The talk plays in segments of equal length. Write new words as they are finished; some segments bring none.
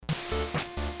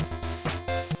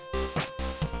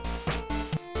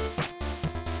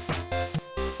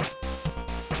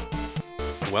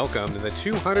welcome to the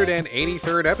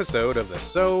 283rd episode of the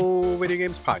So Video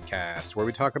Games podcast, where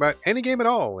we talk about any game at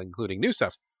all, including new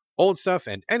stuff, old stuff,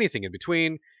 and anything in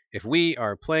between. If we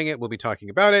are playing it, we'll be talking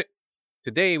about it.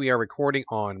 Today we are recording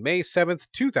on May 7th,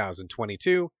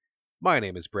 2022. My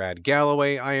name is Brad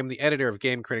Galloway. I am the editor of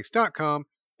GameCritics.com,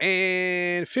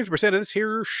 and 50% of this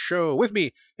here show with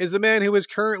me is the man who is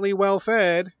currently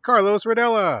well-fed, Carlos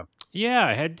Rodella. Yeah,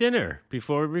 I had dinner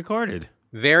before we recorded.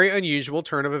 Very unusual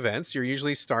turn of events. You're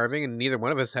usually starving, and neither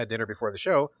one of us had dinner before the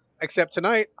show, except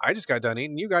tonight. I just got done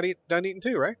eating. You got done eating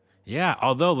too, right? Yeah,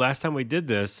 although last time we did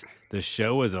this, the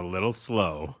show was a little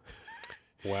slow.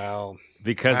 Well,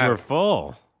 because we're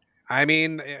full. I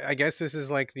mean, I guess this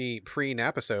is like the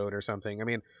pre-nap episode or something. I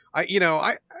mean,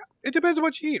 it depends on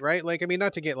what you eat, right? Like, I mean,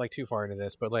 not to get like too far into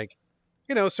this, but like,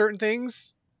 certain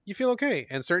things you feel okay,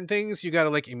 and certain things you got to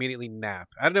like immediately nap.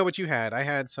 I don't know what you had. I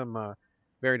had some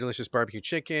very delicious barbecue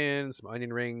chicken, some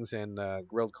onion rings, and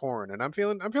grilled corn, and I'm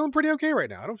feeling pretty okay right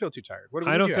now. I don't feel too tired.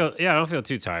 I don't feel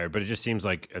too tired, but it just seems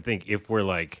like, I think if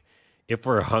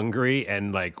we're hungry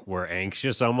and like we're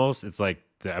anxious almost, it's like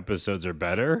the episodes are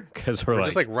better because we're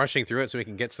just like rushing through it so we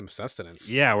can get some sustenance.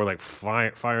 Yeah, we're like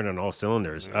firing on all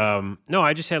cylinders. Mm. No,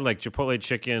 I just had like Chipotle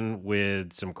chicken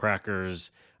with some crackers.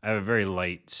 I have a very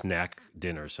light snack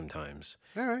dinner sometimes.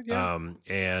 All right, yeah.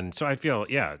 And so I feel,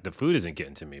 the food isn't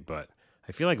getting to me, but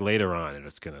I feel like later on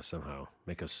it's going to somehow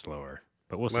make us slower.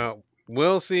 But we'll see. Well,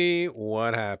 we'll see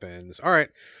what happens. All right.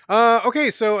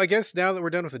 Okay, so I guess now that we're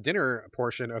done with the dinner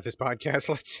portion of this podcast,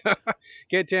 let's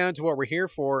get down to what we're here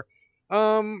for.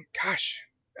 Gosh,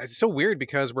 it's so weird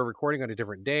because we're recording on a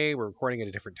different day. We're recording at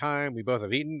a different time. We both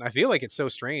have eaten. I feel like it's so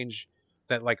strange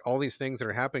that like all these things that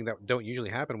are happening that don't usually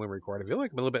happen when we record. I feel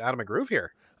like I'm a little bit out of my groove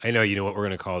here. I know. You know what we're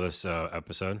going to call this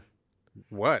episode?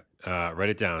 What? Write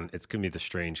it down. It's going to be the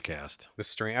Strange Cast. The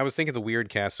Strange. I was thinking the Weird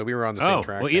Cast, so we were on the same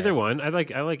track. Well, either one. I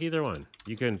like either one.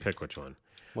 You can pick which one.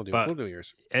 We'll do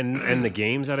yours. And the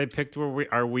games that I picked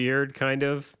are weird, kind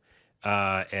of.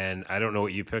 And I don't know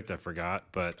what you picked. I forgot,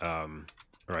 but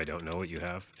or I don't know what you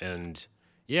have. And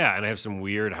I have some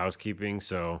weird housekeeping.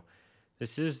 So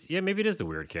this is maybe it is the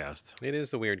Weird Cast. It is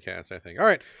the Weird Cast, I think. All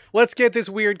right, let's get this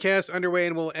Weird Cast underway,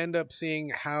 and we'll end up seeing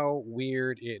how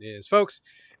weird it is, folks.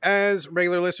 As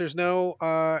regular listeners know,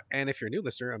 and if you're a new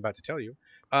listener, I'm about to tell you,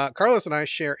 Carlos and I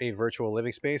share a virtual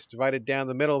living space divided down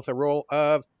the middle with a roll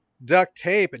of duct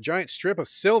tape, a giant strip of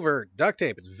silver duct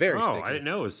tape. It's very sticky. I didn't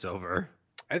know it was silver.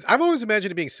 I've always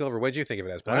imagined it being silver. What did you think of it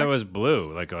as? Black? I thought it was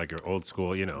blue, like your old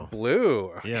school,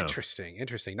 Blue. Yeah.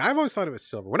 Interesting. Now, I've always thought it was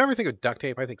silver. Whenever I think of duct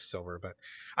tape, I think silver, but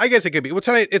I guess it could be. Well,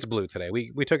 tonight it's blue today.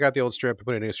 We took out the old strip,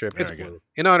 put in a new strip. It's blue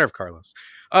in honor of Carlos.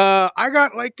 I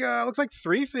got looks like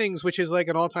 3 things, which is like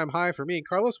an all-time high for me.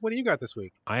 Carlos, what do you got this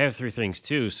week? I have 3 things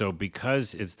too. So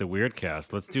because it's the Weird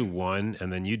Cast, let's do one,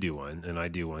 and then you do one, and I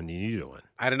do one, and you do one.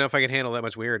 I don't know if I can handle that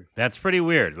much weird. That's pretty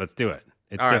weird. Let's do it.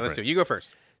 It's all right. Different. Let's do it. You go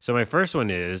first. So my first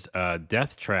one is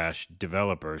Death Trash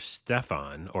developer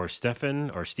Stefan. I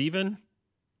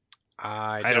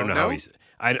don't know how he's.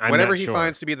 I'm whatever not he sure.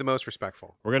 finds to be the most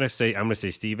respectful. I'm gonna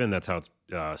say Steven. That's how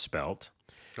it's spelt.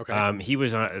 Okay. He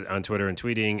was on Twitter and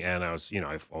tweeting, and I was,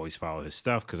 I've always followed his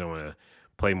stuff because I want to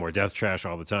play more Death Trash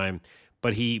all the time.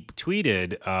 But he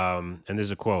tweeted, and there's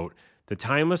a quote: "The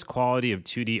timeless quality of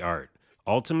 2D art.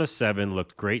 Ultima 7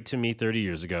 looked great to me 30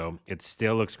 years ago. It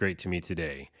still looks great to me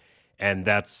today." And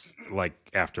that's like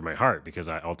after my heart because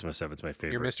Ultima 7 is my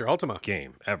favorite. You're Mr. Ultima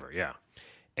game ever, yeah.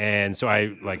 And so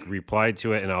I replied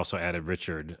to it and also added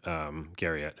Richard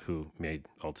Garriott, who made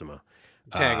Ultima.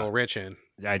 Tag old Rich in.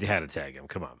 I had to tag him.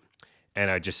 Come on.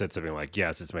 And I just said something like,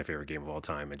 "Yes, it's my favorite game of all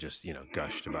time," and just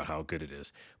gushed about how good it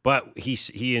is. But he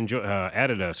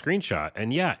added a screenshot,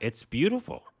 and it's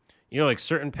beautiful. Like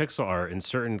certain pixel art and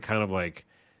certain kind of like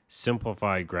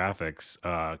simplified graphics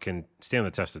can stand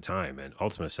the test of time, and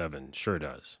Ultima 7 sure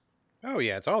does. Oh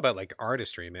yeah, it's all about like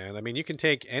artistry, man. I mean, you can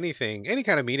take anything, any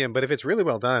kind of medium, but if it's really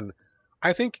well done,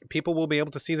 I think people will be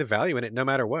able to see the value in it no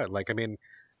matter what. Like, I mean,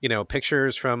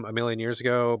 pictures from a million years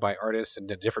ago by artists in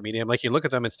a different medium, like you look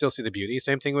at them and still see the beauty.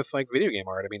 Same thing with like video game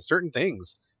art. I mean, certain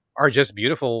things are just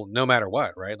beautiful no matter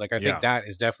what, right? Like, I think that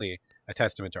is definitely a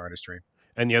testament to artistry.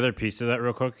 And the other piece of that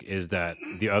real quick is that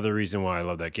the other reason why I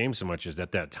love that game so much is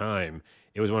at that time,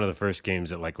 it was one of the first games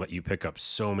that like let you pick up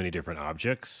so many different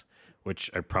objects, which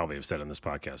I probably have said on this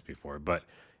podcast before, but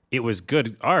it was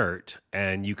good art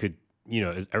and you could,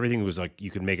 everything was like,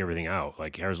 you could make everything out.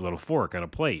 Like here's a little fork on a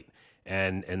plate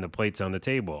and the plate's on the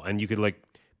table and you could like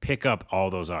pick up all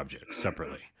those objects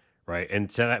separately. Right. And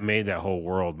so that made that whole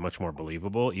world much more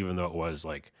believable, even though it was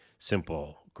like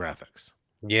simple graphics.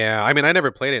 Yeah, I mean, I never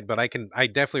played it, but I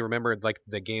definitely remember like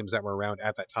the games that were around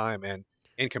at that time, and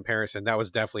in comparison, that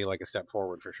was definitely like a step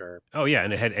forward for sure. Oh yeah,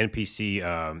 and it had NPC,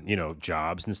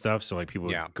 jobs and stuff. So like people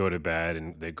would Yeah. go to bed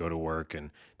and they go to work,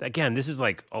 and again, this is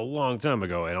like a long time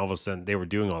ago, and all of a sudden they were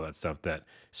doing all that stuff that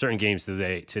certain games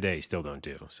today still don't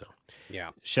do. So Yeah.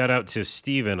 shout out to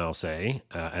Steven, I'll say,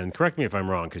 and correct me if I'm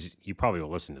wrong because you probably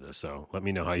will listen to this. So let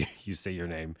me know how you say your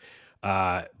name.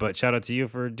 But shout out to you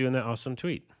for doing that awesome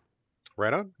tweet.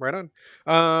 Right on, right on.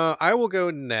 I will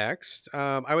go next.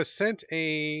 I was sent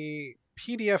a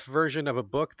PDF version of a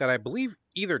book that I believe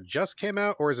either just came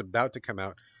out or is about to come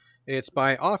out. It's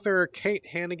by author Kate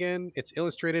Hannigan. It's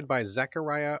illustrated by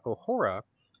Zachariah Ohora.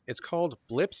 It's called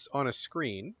Blips on a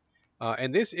Screen.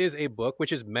 And this is a book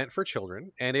which is meant for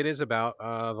children, and it is about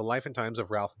the life and times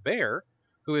of Ralph Baer,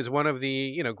 who is one of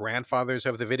the grandfathers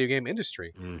of the video game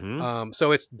industry. Mm-hmm.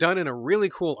 So it's done in a really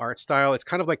cool art style. It's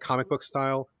kind of like comic book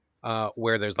style,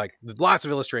 where there's like lots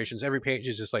of illustrations. Every page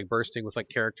is just like bursting with like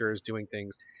characters doing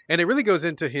things, and it really goes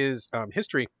into his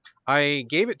history. I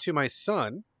gave it to my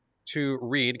son to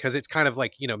read because it's kind of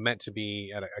like meant to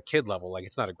be at a kid level, like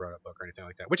it's not a grown-up book or anything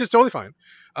like that, which is totally fine.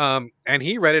 And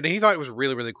he read it and he thought it was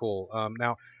really really cool.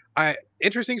 Now,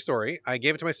 interesting story. I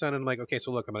gave it to my son and I'm like, okay,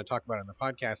 so look, I'm going to talk about it on the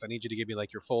podcast. I need you to give me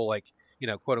like your full like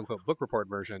quote unquote book report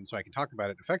version so I can talk about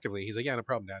it effectively. He's like, yeah, no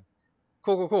problem, Dad.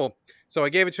 Cool. So I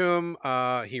gave it to him.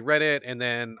 He read it, and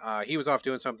then he was off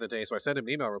doing something today. So I sent him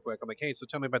an email real quick. I'm like, hey, so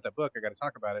tell me about that book. I got to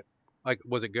talk about it. Like,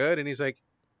 was it good? And he's like,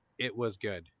 it was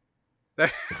good. Oh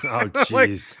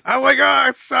jeez. I'm like,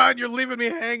 oh, son, you're leaving me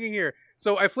hanging here.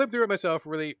 So I flipped through it myself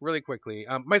really, really quickly.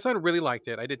 My son really liked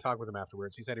it. I did talk with him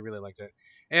afterwards. He said he really liked it,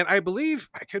 and I believe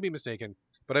I could be mistaken,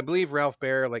 but I believe Ralph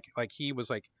Baer, like he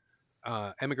was like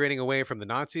emigrating away from the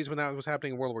Nazis when that was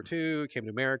happening in World War II, came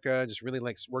to America, just really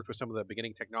like worked with some of the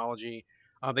beginning technology.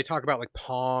 They talk about like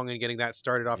Pong and getting that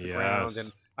started off the ground.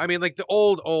 And I mean, like the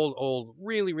old,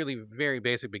 really, really very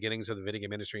basic beginnings of the video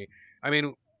game industry. I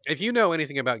mean, if you know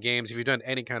anything about games, if you've done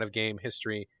any kind of game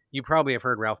history, you probably have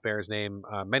heard Ralph Baer's name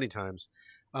many times.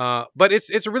 But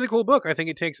it's a really cool book. I think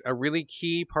it takes a really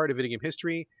key part of video game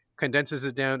history, condenses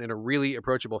it down in a really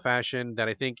approachable fashion that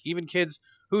I think even kids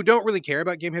who don't really care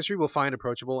about game history will find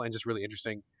approachable and just really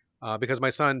interesting. Because my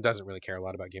son doesn't really care a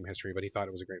lot about game history, but he thought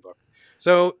it was a great book.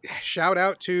 So shout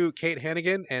out to Kate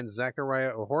Hannigan and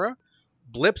Zachariah Ohora.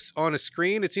 Blips on a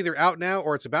Screen. It's either out now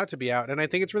or it's about to be out, and I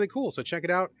think it's really cool. So check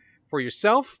it out for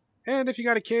yourself. And if you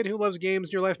got a kid who loves games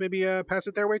in your life, maybe pass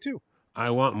it their way too. I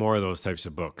want more of those types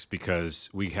of books because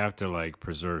we have to like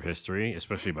preserve history,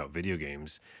 especially about video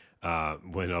games,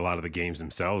 when a lot of the games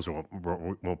themselves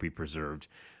won't be preserved.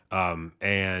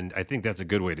 And I think that's a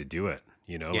good way to do it.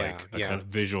 Like a kind of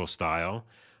visual style.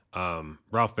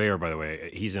 Ralph Baer, by the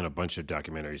way, he's in a bunch of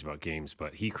documentaries about games,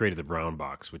 but he created the Brown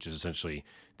Box, which is essentially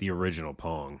the original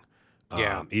Pong.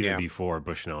 Even before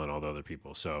Bushnell and all the other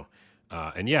people. So,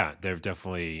 they've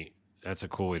definitely, that's a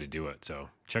cool way to do it. So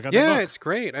check out the book. Yeah, it's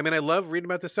great. I mean, I love reading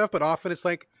about this stuff, but often it's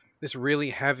like this really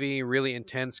heavy, really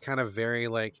intense, kind of very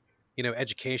like,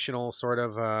 educational sort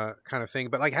of kind of thing.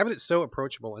 But like having it so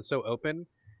approachable and so open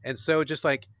and so just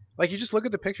like you just look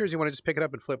at the pictures, you want to just pick it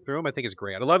up and flip through them. I think is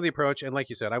great. I love the approach, and like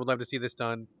you said, I would love to see this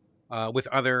done with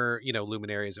other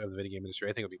luminaries of the video game industry.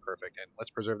 I think it would be perfect, and let's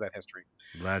preserve that history.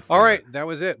 All right, that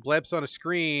was it. Blips on a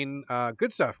Screen.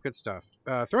 Good stuff.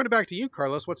 Throwing it back to you,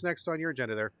 Carlos. What's next on your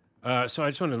agenda there? So I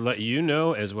just wanted to let you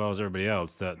know, as well as everybody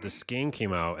else, that this game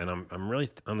came out, and I'm really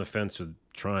on the fence with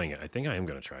trying it. I think I am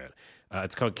going to try it.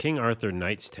 It's called King Arthur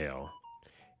Knight's Tale.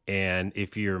 And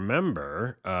if you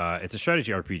remember, it's a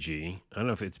strategy RPG. I don't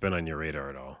know if it's been on your radar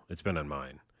at all. It's been on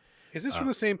mine. Is this from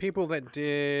the same people that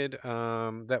did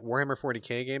that Warhammer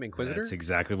 40K game, Inquisitor? That's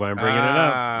exactly why I'm bringing it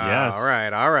up. Yes.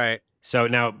 All right. So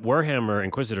now Warhammer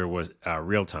Inquisitor was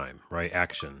real time, right?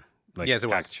 Action. Like yes, it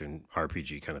was. Action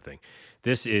RPG kind of thing.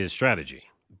 This is strategy,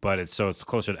 but it's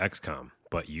closer to XCOM.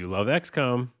 But you love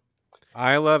XCOM.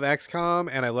 I love XCOM,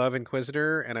 and I love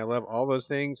Inquisitor, and I love all those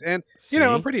things. And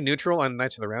I'm pretty neutral on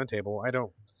Knights of the Round Table. I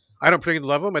don't particularly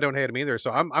love them. I don't hate them either. So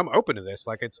I'm open to this.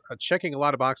 Like it's checking a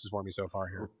lot of boxes for me so far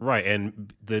here. Right,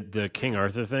 and the King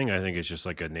Arthur thing, I think is just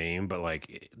like a name, but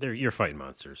like you're fighting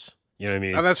monsters. You know what I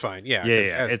mean? Oh, that's fine. Yeah.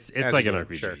 Yeah. It's like an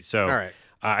RPG. Sure. So all right.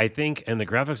 I think, and the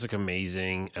graphics look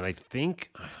amazing. And I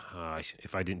think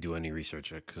if I didn't do any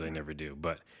research, because I never do,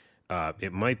 but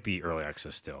it might be early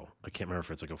access still. I can't remember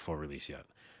if it's like a full release yet.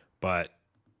 But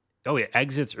it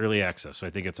exits early access, so I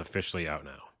think it's officially out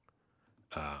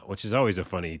now, which is always a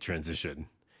funny transition.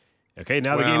 Okay,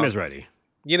 now the game is ready.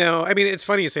 I mean, it's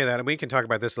funny you say that, and we can talk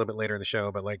about this a little bit later in the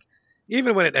show. But like,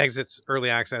 even when it exits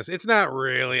early access, it's not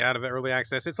really out of early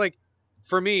access. It's like,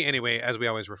 for me anyway, as we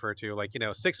always refer to, like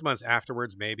 6 months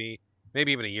afterwards, maybe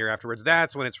even a year afterwards.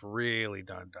 That's when it's really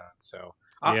done. So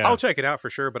I'll Yeah. check it out for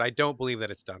sure, but I don't believe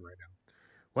that it's done right now.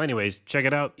 Well, anyways, check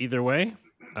it out either way.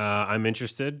 I'm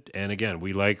interested. And again,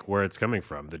 we like where it's coming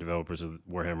from. The developers of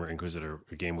Warhammer Inquisitor,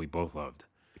 a game we both loved.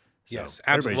 So Yes,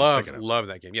 everybody absolutely just check it out. love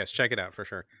that game. Yes, check it out for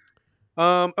sure.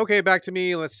 Okay, back to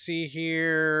me. Let's see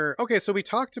here. Okay, so we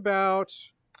talked about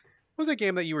what was that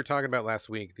game that you were talking about last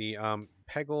week? The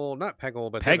Peggle, not Peggle,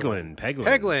 but the other one. Peglin.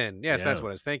 Peglin. Yes, that's Yeah.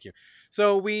 what it is. Thank you.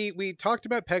 So we talked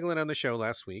about Peglin on the show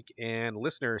last week, and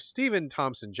listener Stephen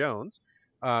Thompson Jones,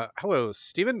 hello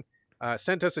Stephen,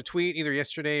 sent us a tweet either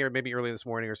yesterday or maybe early this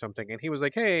morning or something, and he was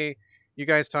like, "Hey, you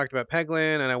guys talked about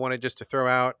Peglin, and I wanted just to throw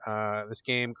out this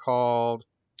game called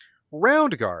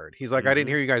Round Guard." He's like, "I didn't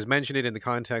hmm hear you guys mention it in the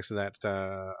context of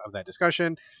that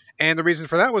discussion," and the reason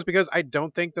for that was because I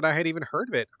don't think that I had even heard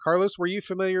of it. Carlos, were you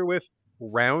familiar with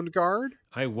Round Guard?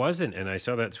 I wasn't, and I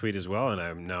saw that tweet as well, and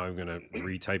I'm gonna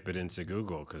retype it into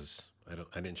Google because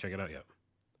I didn't check it out yet.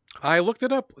 I looked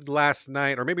it up last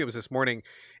night, or maybe it was this morning,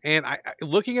 and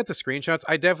looking at the screenshots,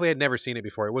 I definitely had never seen it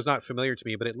before. It was not familiar to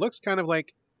me, but it looks kind of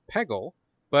like Peggle,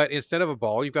 but instead of a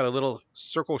ball, you've got a little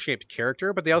circle-shaped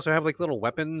character, but they also have like little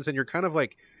weapons, and you're kind of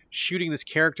like shooting this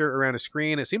character around a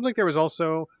screen. It seems like there was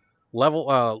also level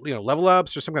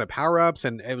ups or some kind of power ups,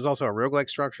 and it was also a roguelike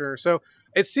structure. So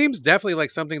it seems definitely like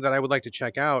something that I would like to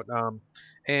check out.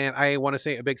 And I want to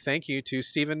say a big thank you to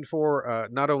Stephen for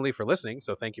not only for listening,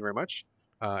 so thank you very much.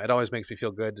 It always makes me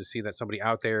feel good to see that somebody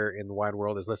out there in the wide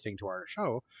world is listening to our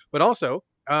show, but also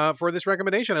for this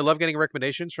recommendation. I love getting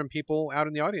recommendations from people out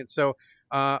in the audience. So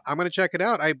I'm going to check it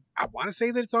out. I want to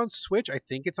say that it's on Switch. I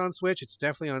think it's on Switch. It's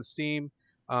definitely on Steam.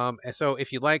 And so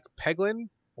if you like Peglin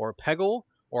or Peggle,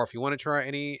 or if you want to try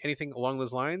anything along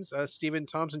those lines, Stephen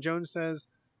Thompson Jones says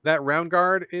that Round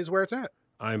Guard is where it's at.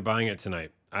 I'm buying it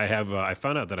tonight. I have. I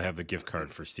found out that I have the gift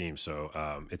card for Steam, so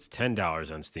it's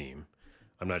 $10 on Steam.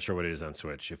 I'm not sure what it is on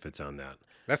Switch if it's on that,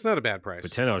 That's not a bad price. but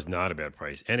 $10 not a bad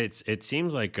price, and it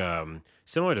seems like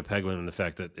similar to Peglin in the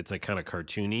fact that it's like kind of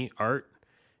cartoony art,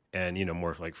 and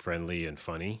more like friendly and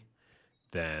funny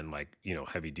than like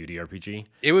heavy duty RPG.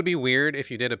 It would be weird if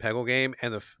you did a Peggle game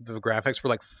and the graphics were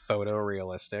like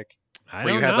photorealistic. I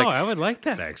Where you don't had know. like I would like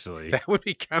that actually. that would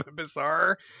be kind of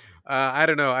bizarre. I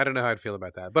don't know. I don't know how I'd feel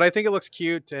about that, but I think it looks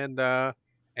cute,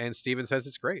 and Steven says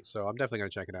it's great, so I'm definitely gonna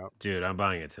check it out. Dude, I'm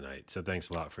buying it tonight. So thanks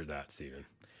a lot for that, Steven.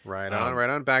 Right on, Um, right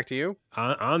on. Back to you.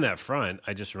 on that front,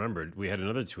 I just remembered we had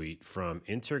another tweet from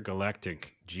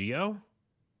Intergalactic Geo.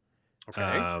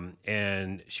 Okay.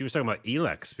 And she was talking about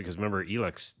Elex because remember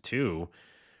Elex 2,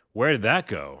 where did that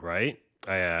go, right?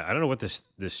 I don't know what this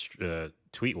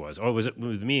tweet was. Oh, it was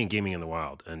me and Gaming in the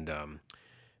Wild. And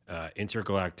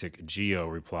Intergalactic Geo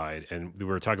replied, and we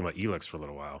were talking about Elex for a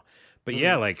little while. But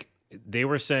yeah, Mhm. like they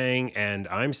were saying, and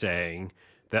I'm saying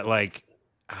that like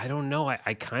I don't know,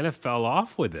 I kind of fell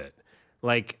off with it.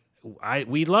 Like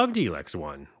we loved Elex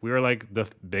 1. We were like the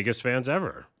biggest fans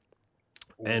ever.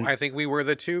 And I think we were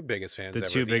the two biggest fans the ever.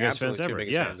 two The biggest absolute fans two ever.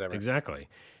 biggest Yeah, fans ever. exactly.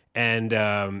 And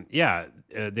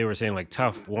they were saying like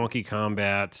tough, wonky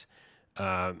combat.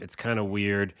 It's kind of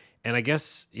weird. And I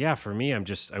guess for me,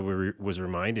 was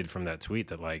reminded from that tweet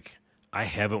that like I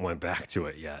haven't went back to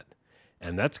it yet,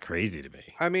 and that's crazy to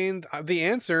me. I mean, the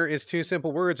answer is two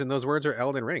simple words, and those words are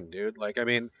Elden Ring, dude. Like, I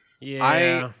mean, I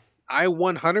Yeah. I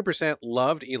 100%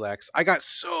 loved Elex. I got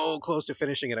so close to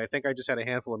finishing it. I think I just had a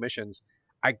handful of missions.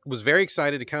 I was very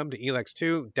excited to come to Elex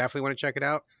 2. Definitely want to check it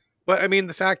out. But I mean,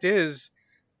 the fact is,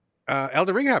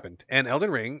 Elden Ring happened, and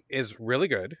Elden Ring is really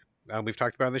good. We've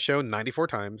talked about it on the show 94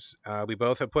 times. We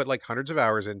both have put like hundreds of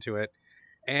hours into it,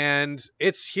 and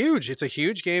it's huge. It's a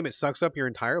huge game. It sucks up your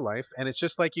entire life, and it's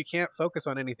just like you can't focus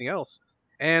on anything else.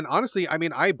 And honestly, I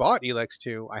mean, I bought Elex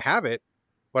 2. I have it,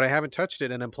 but I haven't touched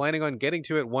it, and I'm planning on getting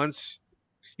to it once.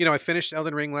 I finished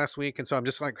Elden Ring last week, and so I'm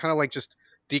just like kind of like just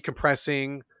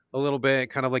decompressing a little bit,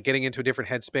 kind of like getting into a different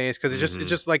headspace because it hmm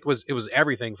just like was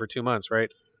everything for 2 months, right?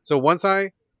 So once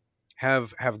I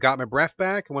have got my breath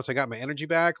back, and once I got my energy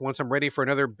back, once I'm ready for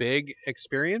another big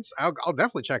experience, I'll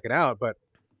definitely check it out. But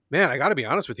man, I got to be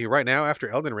honest with you, right now after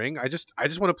Elden Ring, I just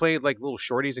want to play like little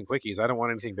shorties and quickies. I don't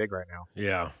want anything big right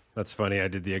Yeah, that's funny. I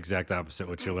did the exact opposite,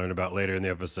 which you'll learn about later in the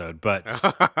episode. But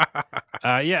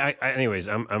now. anyways,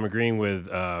 I'm agreeing with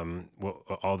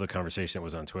all the conversation that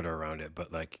was on Twitter around it.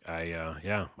 But like, I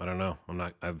don't know.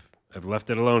 I've left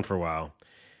it alone for a while,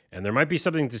 and there might be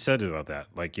something to said about that.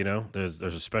 Like there's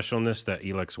a specialness that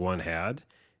Elex 1 had,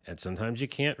 and sometimes you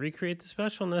can't recreate the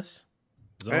specialness.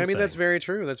 Is all I I'm mean, that's saying. very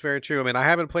true. That's very true. I mean, I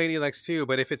haven't played Elex 2,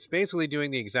 but if it's basically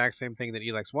doing the exact same thing that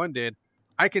Elex 1 did,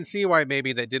 I can see why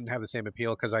maybe that didn't have the same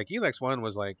appeal because like Elex 1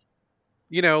 was like,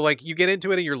 like you get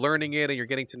into it and you're learning it and you're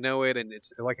getting to know it and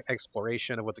it's like an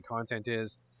exploration of what the content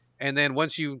is. And then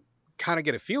once you kind of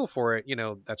get a feel for it,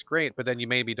 that's great. But then you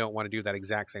maybe don't want to do that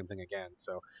exact same thing again.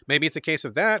 So maybe it's a case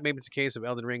of that. Maybe it's a case of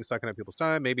Elden Ring sucking up people's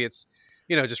time. Maybe it's,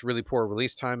 just really poor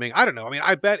release timing. I don't know. I mean,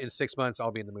 I bet in 6 months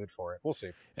I'll be in the mood for it. We'll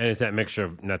see. And it's that mixture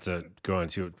of, not to go on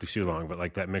too long, but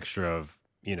like that mixture of,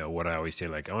 what I always say,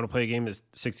 like, I want to play a game that's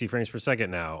 60 frames per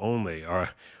second now only, or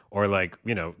like,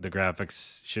 the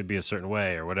graphics should be a certain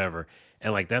way or whatever.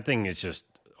 And like that thing is just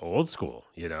old school,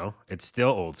 it's still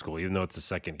old school, even though it's a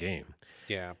second game.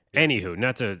 Yeah. Anywho,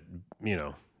 not to,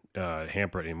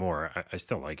 hamper it anymore. I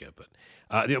still like it.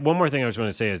 But one more thing I was going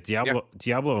to say is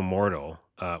Diablo Immortal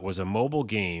was a mobile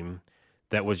game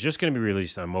that was just going to be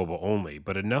released on mobile only,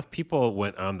 but enough people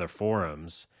went on the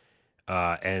forums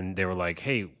and they were like,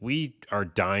 hey, we are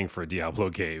dying for a Diablo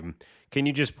game. Can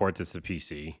you just port this to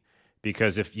PC?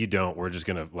 Because if you don't, we're just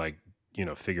going to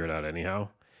figure it out anyhow.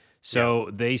 So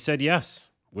they said yes,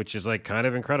 which is like kind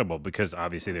of incredible because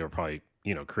obviously they were probably,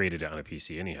 created it on a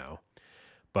PC anyhow.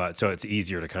 But so it's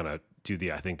easier to kind of do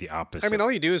the opposite. I mean,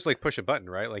 all you do is like push a button,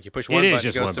 right? Like you push one button,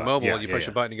 it goes to mobile, and you push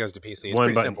a button, it goes to PC. It's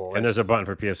pretty simple. And there's a button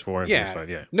for PS4 and PS5.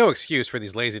 Yeah. No excuse for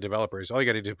these lazy developers. All you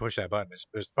got to do is push that button.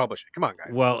 Just publish it. Come on,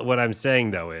 guys. Well, what I'm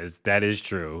saying though is that is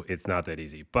true. It's not that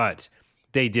easy, but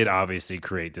they did obviously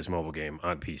create this mobile game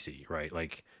on PC, right?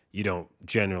 Like you don't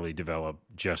generally develop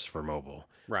just for mobile.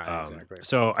 Right, exactly.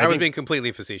 So I was being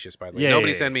completely facetious, by the way.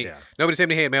 Nobody sent me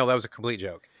hate mail. That was a complete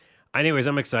joke. Anyways,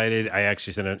 I'm excited. I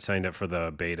actually signed up for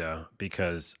the beta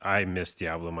because I miss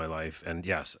Diablo in my life. And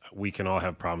yes, we can all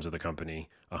have problems with the company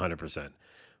 100%.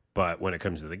 But when it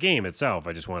comes to the game itself,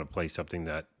 I just want to play something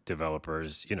that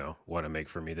developers, want to make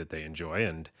for me that they enjoy.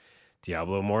 And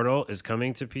Diablo Immortal is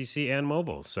coming to PC and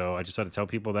mobile. So I just had to tell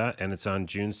people that. And it's on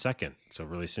June 2nd. So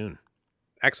really soon.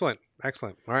 Excellent.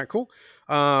 All right, cool.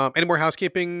 Any more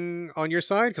housekeeping on your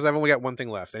side? Because I've only got one thing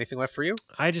left. Anything left for you?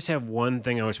 I just have one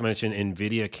thing I wish to mention.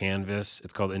 NVIDIA Canvas.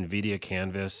 It's called NVIDIA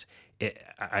Canvas.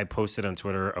 I posted on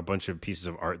Twitter a bunch of pieces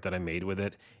of art that I made with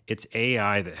it. It's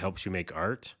AI that helps you make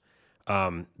art.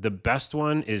 The best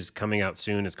one is coming out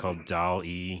soon. It's called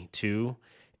DALL-E 2,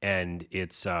 and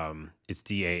it's DALL-E2.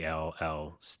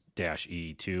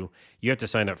 You have to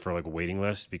sign up for like a waiting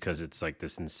list because it's like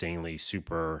this insanely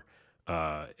super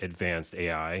advanced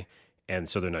AI, and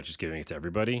so they're not just giving it to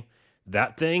everybody.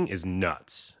 That thing is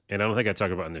nuts, and I don't think I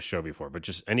talked about it in this show before, but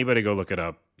just anybody go look it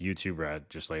up, YouTube Rad,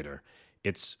 just later.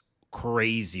 It's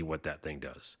crazy what that thing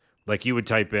does. Like you would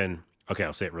type in, okay,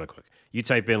 I'll say it real quick. You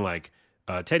type in like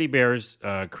teddy bears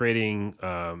creating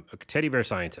teddy bear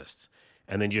scientists,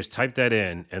 and then you just type that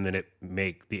in, and then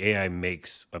the AI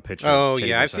makes a picture. Oh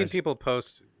yeah, I've seen people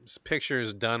post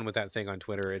pictures done with that thing on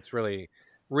Twitter. It's really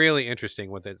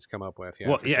interesting what it's come up with. Yeah.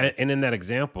 Well, yeah, sure. And in that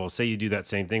example, say you do that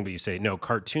same thing, but you say no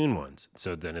cartoon ones.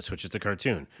 So then it switches to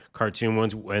cartoon. Cartoon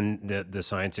ones when the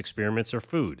science experiments are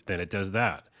food, then it does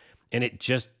that, and it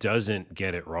just doesn't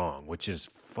get it wrong, which is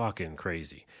fucking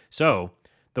crazy. So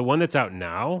the one that's out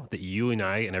now that you and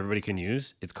I and everybody can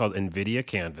use, it's called NVIDIA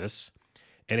Canvas,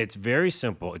 and it's very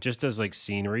simple. It just does like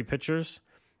scenery pictures,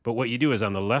 but what you do is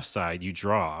on the left side you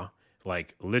draw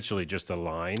like literally just a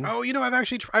line. Oh, I've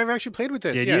actually played with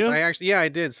this. Did yes, you? I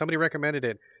did. Somebody recommended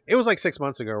it. It was like 6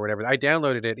 months ago or whatever. I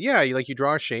downloaded it. Yeah, you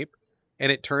draw a shape,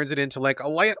 and it turns it into like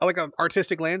an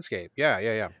artistic landscape.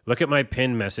 Yeah. Look at my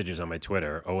pinned messages on my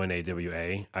Twitter,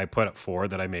 ONAWA. I put up 4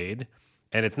 that I made,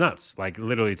 and it's nuts. Like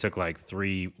literally took like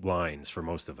 3 lines for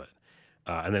most of it.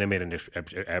 And then I made an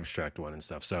abstract one and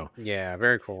stuff. So yeah,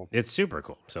 very cool. It's super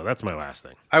cool. So that's my last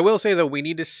thing. I will say though, we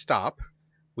need to stop.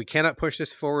 We cannot push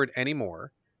this forward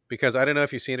anymore because I don't know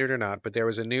if you've seen it or not, but there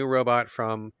was a new robot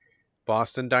from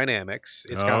Boston Dynamics.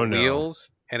 It's got wheels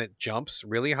and it jumps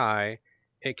really high.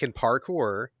 It can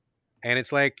parkour, and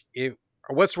it's like,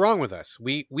 what's wrong with us?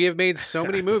 We have made so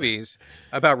many movies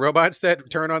about robots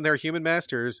that turn on their human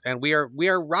masters, and we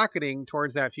are rocketing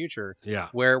towards that future. Yeah,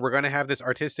 where we're going to have this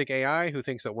artistic AI who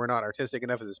thinks that we're not artistic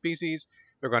enough as a species.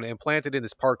 They're going to implant it in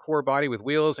this parkour body with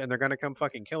wheels, and they're going to come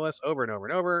fucking kill us over and over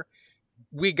and over.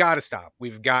 We got to stop.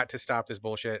 We've got to stop this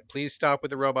bullshit. Please stop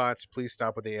with the robots. Please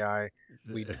stop with the AI.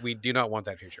 We do not want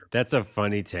that future. That's a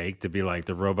funny take to be like,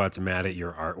 the robot's mad at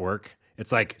your artwork.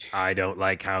 It's like, I don't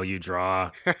like how you draw.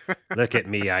 Look at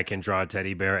me. I can draw a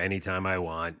teddy bear anytime I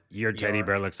want. Your teddy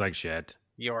bear looks like shit.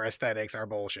 Your aesthetics are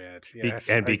bullshit. Yes.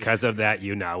 And because of that,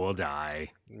 you now will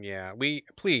die. Yeah.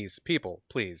 People,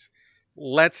 please,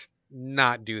 let's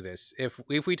not do this.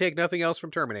 If we take nothing else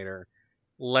from Terminator,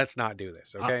 let's not do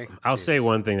this, okay? I'll say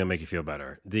one thing that'll make you feel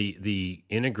better. The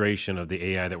integration of the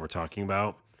AI that we're talking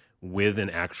about with an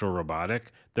actual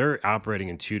robotic, they're operating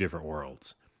in 2 different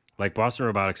worlds. Like Boston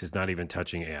Robotics is not even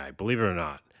touching AI, believe it or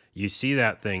not. You see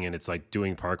that thing and it's like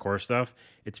doing parkour stuff.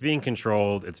 It's being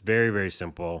controlled. It's very, very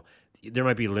simple. there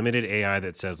might be limited AI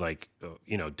that says like,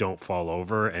 don't fall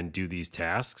over and do these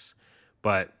tasks.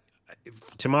 But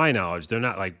to my knowledge, they're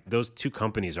not like those two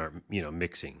companies aren't,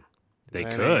 mixing. They I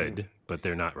mean, could, but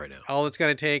they're not right now. all it's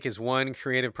going to take is one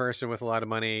creative person with a lot of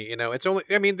money. It's only,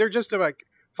 I mean, they're just about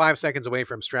 5 seconds away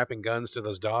from strapping guns to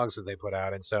those dogs that they put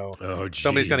out. And so Oh,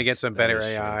 somebody's going to get geez. some That better is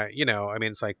true. AI. I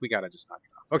mean, it's like, we got to just knock it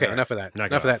off. Okay, All right. enough of that. Knock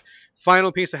it Enough of that. off.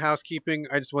 Final piece of housekeeping.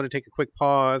 I just want to take a quick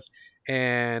pause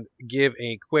and give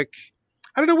a quick,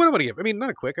 I don't know what I want to give. I mean, not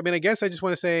a quick. I mean, I guess I just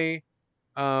want to say,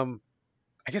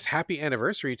 happy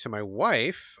anniversary to my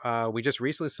wife. We just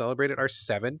recently celebrated our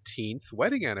 17th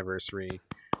wedding anniversary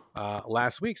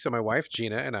last week. So my wife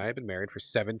Gina and I have been married for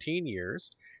 17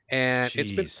 years, and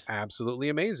it's been Jeez. absolutely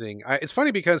amazing. It's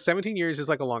funny because 17 years is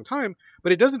like a long time,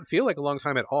 but it doesn't feel like a long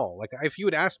time at all. Like if you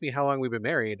would ask me how long we've been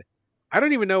married, I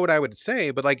don't even know what I would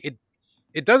say, but like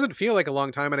it doesn't feel like a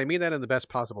long time, and I mean that in the best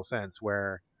possible sense,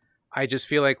 where I just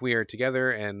feel like we are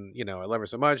together, and I love her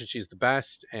so much, and she's the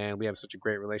best, and we have such a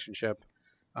great relationship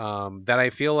that I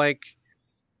feel like.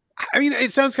 I mean,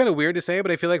 it sounds kind of weird to say,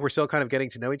 but I feel like we're still kind of getting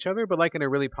to know each other, but like in a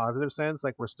really positive sense.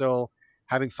 Like we're still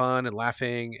having fun and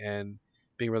laughing and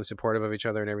being really supportive of each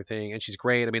other and everything. And she's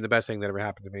great. I mean, the best thing that ever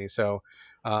happened to me. So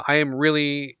I am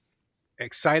really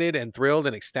excited and thrilled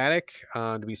and ecstatic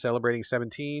to be celebrating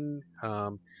 17.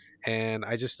 And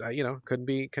I just, couldn't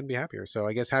be happier. So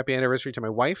I guess happy anniversary to my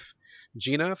wife,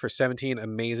 Gina, for 17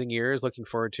 amazing years. Looking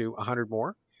forward to 100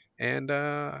 more. And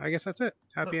I guess that's it.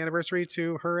 Happy anniversary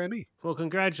to her and me. Well,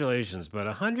 congratulations, but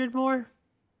 100 more?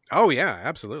 Oh yeah,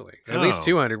 absolutely. At least Oh.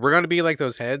 200. We're going to be like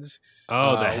those heads.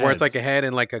 Oh, the where it's like a heads. head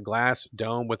in like a glass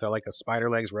dome with like a spider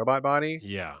legs robot body.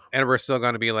 Yeah. And we're still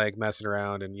going to be like messing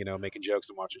around and making jokes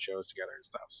and watching shows together and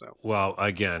stuff. So Well,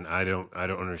 again, I don't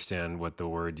understand what the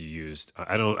word you used.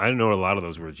 I don't know a lot of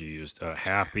those words you used.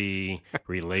 Happy,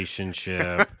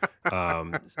 relationship.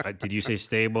 Did you say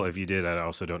stable? If you did, I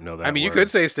also don't know that I mean, you word.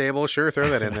 could say stable. Sure, throw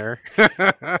that in there.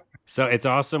 So it's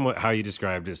awesome how you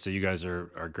described it. So you guys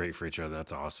are great for each other.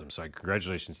 That's awesome. So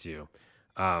congratulations to you.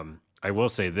 I will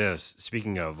say this,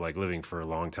 speaking of like living for a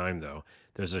long time though,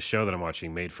 there's a show that I'm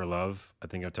watching, Made for Love. I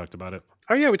think I've talked about it.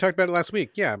 Oh yeah, we talked about it last week.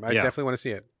 Yeah, I Yeah. definitely want to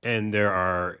see it. And there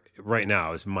are right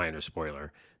now, it's minor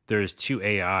spoiler. There's two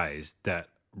AIs that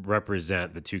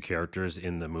represent the two characters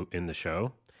in the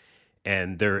show,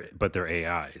 and they're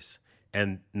AIs.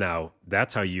 And now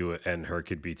that's how you and her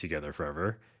could be together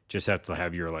forever. Just have to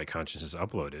have your like consciousness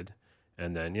uploaded,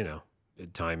 and then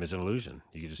time is an illusion.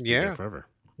 You can just be Yeah. there forever.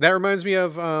 That reminds me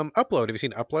of Upload. Have you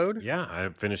seen Upload? Yeah, I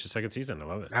finished the second season. I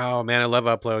love it. Oh man, I love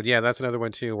Upload. Yeah, that's another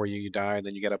one too, where you die and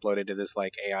then you get uploaded to this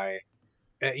like AI,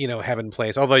 heaven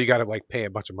place. Although you got to like pay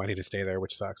a bunch of money to stay there,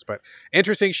 which sucks. But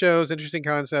interesting shows, interesting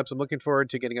concepts. I'm looking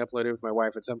forward to getting uploaded with my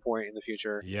wife at some point in the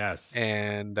future. Yes.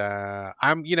 And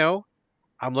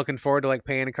I'm looking forward to like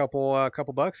paying a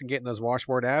couple bucks and getting those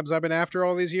washboard abs I've been after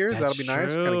all these years. That'll That's be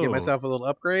nice. Kind of true. give myself a little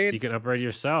upgrade. You can upgrade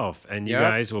yourself, and you Yep.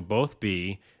 guys will both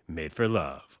be made for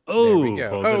love. There Oh, we go.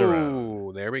 pulls it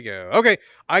around. There we go. Okay,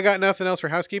 I got nothing else for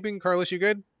housekeeping. Carlos, you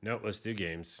good? Nope, let's do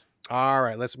games. All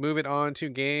right, let's move it on to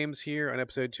games here on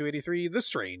episode 283, The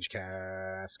Strange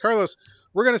Cast. Carlos,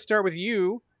 we're going to start with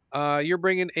you. You're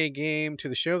bringing a game to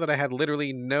the show that I had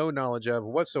literally no knowledge of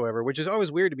whatsoever, which is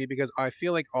always weird to me because I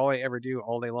feel like all I ever do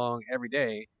all day long, every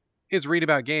day, is read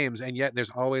about games, and yet there's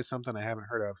always something I haven't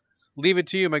heard of. Leave it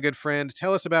to you, my good friend.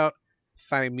 Tell us about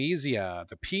Thymesia,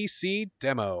 the PC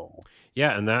demo.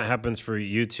 Yeah, and that happens for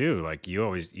you too. Like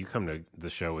you come to the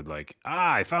show with like,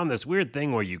 I found this weird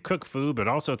thing where you cook food, but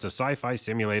also it's a sci-fi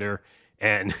simulator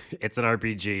and it's an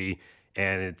RPG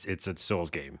and it's a Souls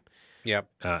game. Yep.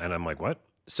 And I'm like, what?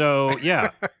 So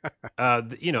yeah,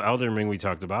 Elden Ring we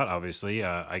talked about. Obviously,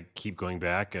 I keep going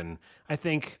back, and I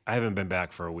think I haven't been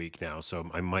back for a week now, so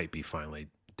I might be finally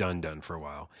done for a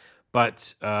while.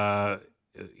 But the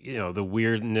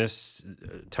weirdness.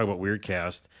 Talk about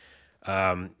Weirdcast.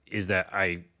 Is that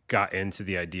I got into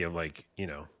the idea of like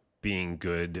being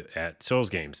good at Souls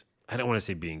games. I don't want to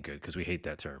say being good because we hate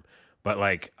that term, but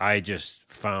like I just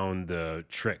found the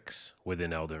tricks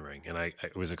within Elden Ring, and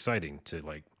it was exciting to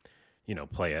like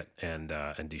play it and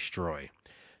destroy.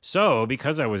 So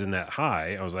because I was in that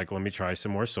high, I was like, let me try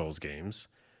some more Souls games.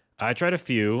 I tried a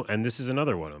few, and this is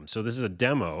another one of them. So this is a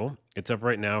demo. It's up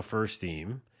right now for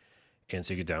Steam, and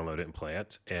so you can download it and play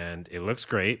it, and it looks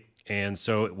great. And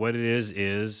so what it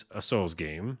is a Souls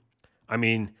game. I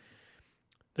mean,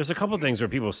 there's a couple things where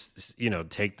people,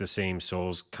 take the same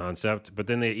Souls concept, but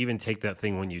then they even take that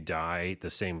thing when you die,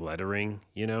 the same lettering,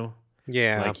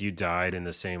 Yeah. like you died in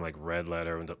the same like red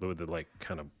letter with the like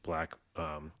kind of black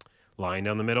line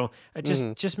down the middle.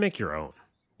 Just make your own.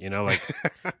 Like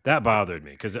that bothered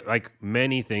me because like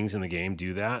many things in the game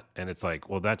do that, and it's like,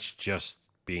 well, that's just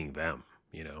being them.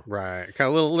 Right. Kind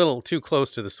of little too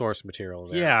close to the source material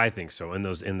there. Yeah, I think so. In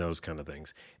those kind of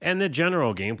things, and the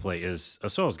general gameplay is a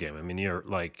Souls game. I mean, you're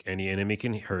like any enemy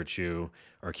can hurt you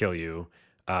or kill you.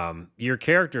 Your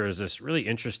character is this really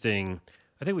interesting.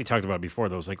 I think we talked about it before.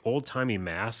 Those like old timey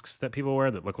masks that people wear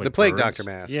that look like The Plague birds. Doctor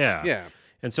masks. Yeah, Yeah.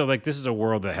 and so like this is a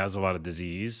world that has a lot of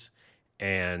disease,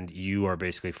 and you are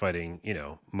basically fighting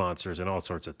monsters and all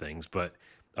sorts of things. But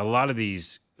a lot of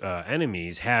these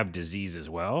enemies have disease as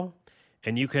well,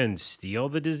 and you can steal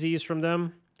the disease from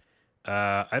them.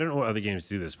 I don't know what other games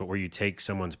do this, but where you take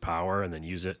someone's power and then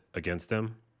use it against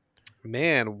them.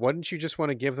 Man, wouldn't you just want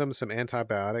to give them some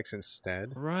antibiotics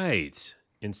instead? Right.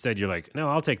 Instead, you're like, no,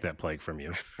 I'll take that plague from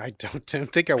you. I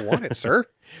don't think I want it, sir.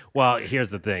 Well, here's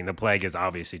the thing. The plague is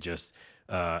obviously just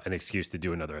an excuse to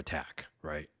do another attack,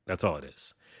 right? That's all it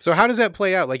is. So how does that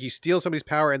play out? Like you steal somebody's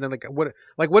power and then what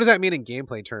does that mean in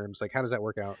gameplay terms? Like how does that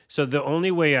work out? So the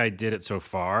only way I did it so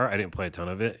far, I didn't play a ton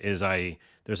of it, is I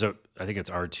think it's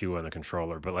R2 on the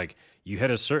controller, but like you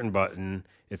hit a certain button.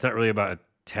 It's not really about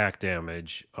attack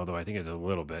damage, although I think it's a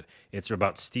little bit. It's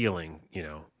about stealing,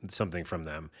 something from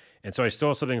them. And so I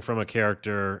stole something from a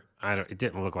character. It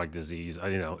didn't look like disease.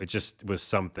 It just was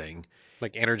something.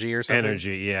 Like energy or something?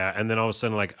 Energy, yeah. And then all of a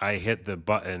sudden, like I hit the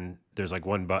button. There's like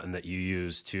one button that you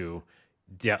use to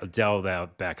dole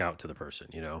that back out to the person,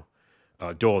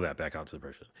 dole that back out to the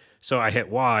person. So I hit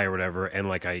Y or whatever, and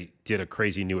like I did a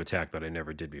crazy new attack that I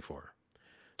never did before.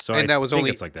 So and that was think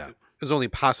only it's like that. It was only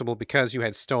possible because you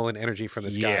had stolen energy from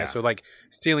this guy. Yeah. So like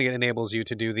stealing it enables you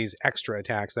to do these extra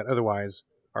attacks that otherwise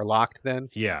are locked then.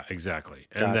 Yeah, exactly.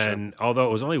 And Gotcha. then, although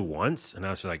it was only once, and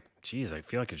I was like, geez, I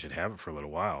feel like I should have it for a little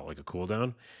while, like a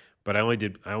cooldown. But I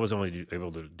was only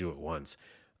able to do it once.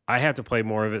 I have to play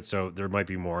more of it, so there might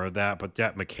be more of that, but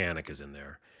that mechanic is in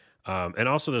there. And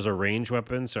also there's a range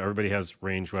weapon. So everybody has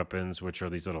range weapons, which are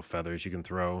these little feathers you can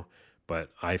throw,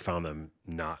 but I found them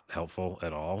not helpful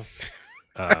at all.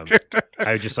 I'm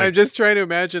just trying to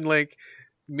imagine like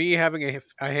me having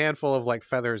a handful of like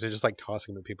feathers and just like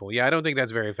tossing them at people. Yeah, I don't think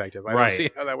that's very effective. I don't see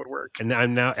how that would work. And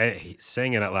I'm now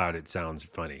saying it out loud. It sounds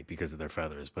funny because of their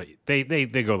feathers, but they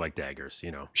go like daggers,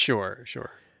 Sure.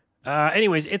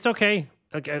 Anyways, it's okay.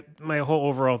 Like my whole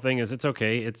overall thing is it's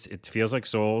okay. It feels like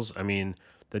Souls. I mean,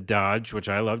 the dodge, which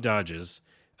I love dodges.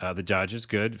 The dodge is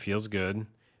good. Feels good.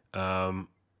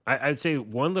 I'd say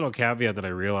one little caveat that I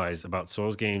realized about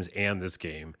Souls games and this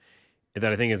game that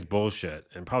I think is bullshit,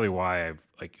 and probably why I've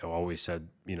always said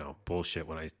bullshit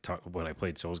when I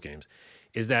played Souls games,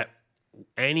 is that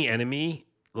any enemy,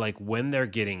 like when they're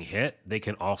getting hit, they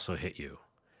can also hit you.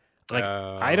 Like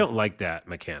I don't like that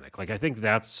mechanic. Like I think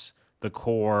that's the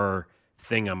core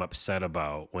thing I'm upset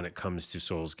about when it comes to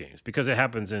Souls games, because it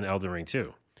happens in Elden Ring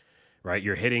too, right?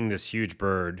 You're hitting this huge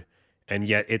bird, and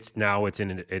yet it's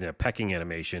in a pecking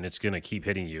animation. It's going to keep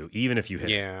hitting you, even if you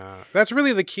hit it. Yeah, that's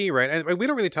really the key, right? And we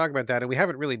don't really talk about that, and we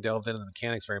haven't really delved into the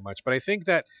mechanics very much. But I think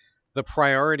that the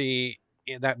priority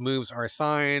that moves are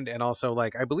assigned, and also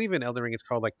like I believe in Elden Ring it's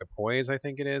called like the poise. I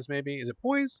think it is. Maybe is it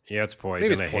poise? Yeah, it's poise,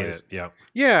 Maybe and I hate it. Yeah.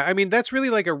 Yeah, I mean that's really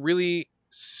like a really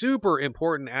super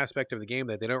important aspect of the game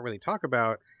that they don't really talk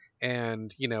about.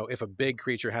 And if a big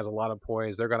creature has a lot of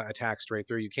poise, they're going to attack straight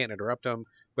through. You can't interrupt them.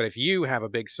 But if you have a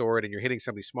big sword and you're hitting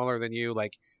somebody smaller than you,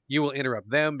 like you will interrupt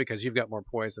them because you've got more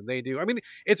poise than they do. I mean,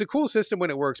 it's a cool system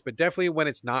when it works, but definitely when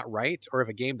it's not right, or if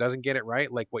a game doesn't get it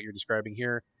right, like what you're describing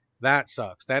here, that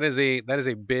sucks. That is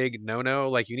a big no-no.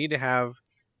 Like you need to have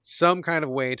some kind of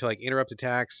way to like interrupt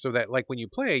attacks so that like when you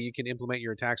play, you can implement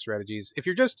your attack strategies. If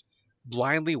you're just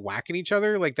blindly whacking each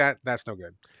other like that's no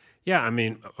good. Yeah, I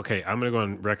mean, okay, I'm going to go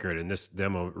on record, and this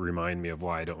demo remind me of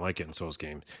why I don't like it in Souls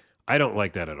games. I don't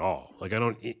like that at all. Like, I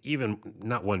don't even,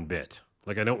 not one bit.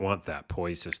 Like, I don't want that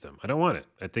poise system. I don't want it.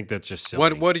 I think that's just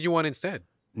silly. What did you want instead?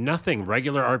 Nothing.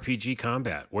 Regular RPG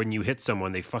combat. When you hit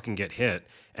someone, they fucking get hit,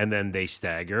 and then they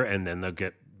stagger, and then they'll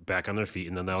get back on their feet,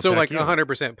 and then they'll so attack like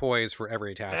 100% poise for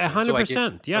every attack.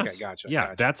 100%, yes. Okay, gotcha. Yeah,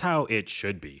 gotcha. That's how it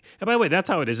should be. And by the way, that's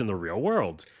how it is in the real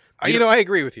world. I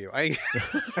agree with you.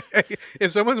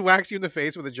 If someone's whacks you in the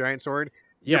face with a giant sword,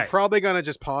 you're probably gonna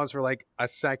just pause for like a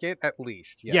second at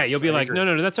least. Yes, yeah, you'll be I like, agree.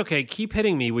 no, that's okay. Keep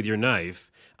hitting me with your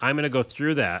knife. I'm gonna go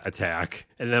through that attack,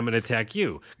 and then I'm gonna attack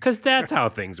you, because that's how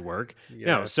things work.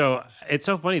 Yes. So it's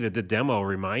so funny that the demo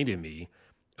reminded me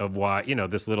of why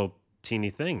this little teeny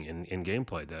thing in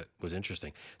gameplay that was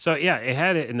interesting. So yeah, it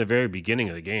had it in the very beginning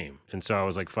of the game, and so I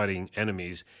was like fighting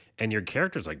enemies. And your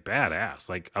character's like badass.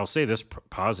 Like I'll say this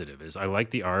positive is I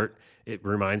like the art. It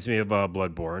reminds me of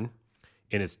Bloodborne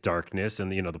in its darkness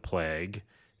and the plague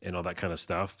and all that kind of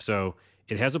stuff. So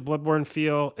it has a Bloodborne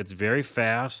feel. It's very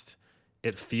fast.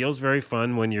 It feels very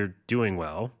fun when you're doing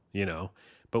well,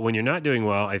 but when you're not doing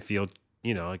well, I feel,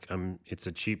 like it's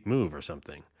a cheap move or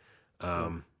something.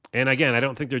 And again, I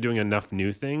don't think they're doing enough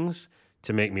new things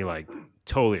to make me like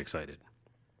totally excited.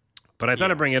 But I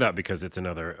thought I'd bring it up because it's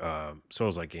another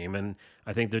Souls-like game, and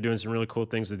I think they're doing some really cool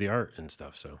things with the art and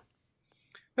stuff. So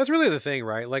That's really the thing,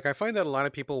 right? Like, I find that a lot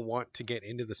of people want to get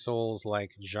into the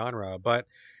Souls-like genre, but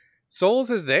Souls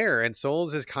is there, and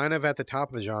Souls is kind of at the top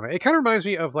of the genre. It kind of reminds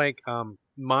me of like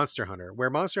Monster Hunter, where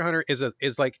Monster Hunter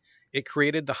is like it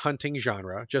created the hunting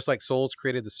genre, just like Souls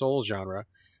created the Souls genre.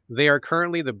 They are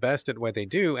currently the best at what they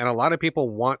do, and a lot of people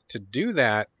want to do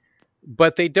that,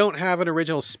 but they don't have an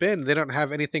original spin. They don't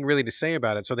have anything really to say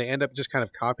about it, so they end up just kind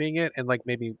of copying it and like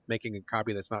maybe making a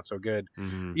copy that's not so good.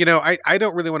 I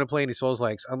don't really want to play any Souls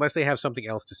likes unless they have something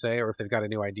else to say or if they've got a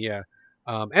new idea.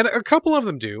 And a couple of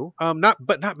them do,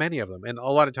 not many of them. And a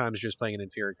lot of times just playing an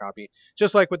inferior copy,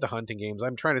 just like with the hunting games.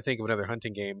 I'm trying to think of another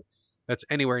hunting game that's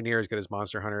anywhere near as good as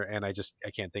Monster Hunter, and I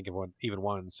can't think of even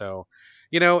one. So,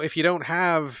 if you don't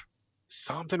have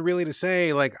something really to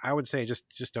say, like I would say,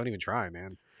 just don't even try,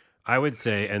 man. I would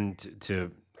say, and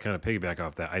to kind of piggyback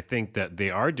off that, I think that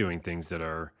they are doing things that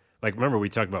are like, remember we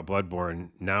talked about Bloodborne.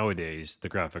 Nowadays, the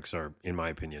graphics are, in my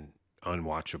opinion,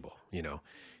 unwatchable.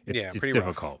 It's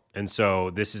difficult. Rough. And so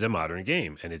this is a modern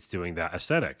game and it's doing that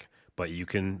aesthetic, but you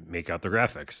can make out the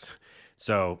graphics.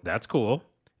 So that's cool.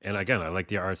 And again, I like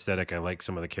the art aesthetic. I like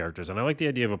some of the characters and I like the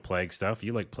idea of a Plague stuff.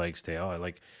 You like Plague's Tale. I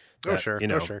like that, sure.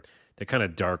 The kind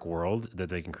of dark world that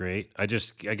they can create. I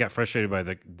got frustrated by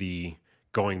the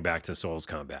going back to Souls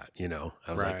combat,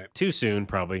 I was like, too soon,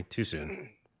 probably too soon.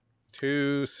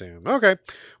 Too soon. Okay.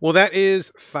 Well, that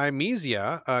is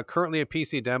Thymesia, currently a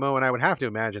PC demo, and I would have to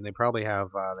imagine they probably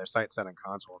have their sights set on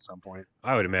console at some point.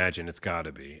 I would imagine it's got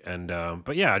to be. And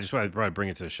but yeah, I just wanted to bring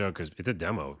it to the show because it's a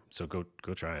demo, so go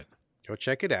try it. Go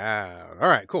check it out. All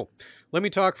right, cool. Let me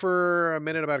talk for a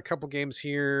minute about a couple games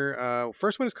here.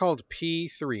 First one is called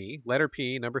P3, letter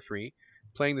P, number 3.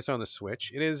 Playing this on the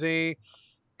Switch. It is a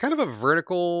kind of a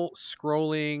vertical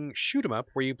scrolling shoot 'em up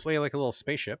where you play like a little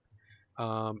spaceship.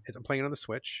 I'm playing it on the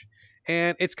Switch,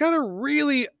 and it's got a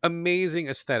really amazing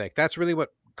aesthetic. That's really what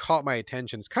caught my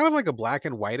attention. It's kind of like a black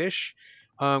and whitish,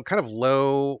 kind of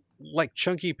low, like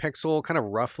chunky pixel, kind of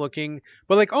rough looking,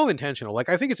 but like all intentional. Like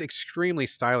I think it's extremely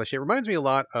stylish. It reminds me a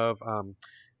lot of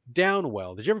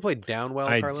Downwell. Did you ever play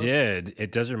Downwell, Carlos? I did.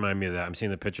 It does remind me of that. I'm seeing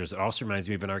the pictures. It also reminds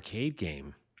me of an arcade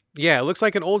game. Yeah, it looks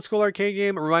like an old school arcade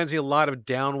game. It reminds me a lot of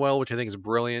Downwell, which I think is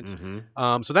brilliant.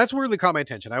 Mm-hmm. So that's what really caught my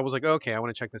attention. I was like, okay, I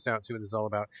want to check this out, see what this is all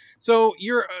about. So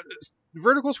you're a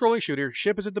vertical scrolling shooter.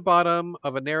 Ship is at the bottom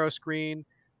of a narrow screen.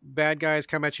 Bad guys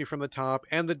come at you from the top.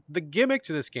 And the gimmick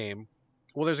to this game,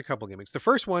 well, there's a couple gimmicks. The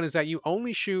first one is that you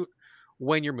only shoot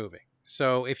when you're moving.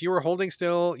 So if you are holding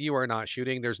still, you are not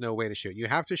shooting. There's no way to shoot. You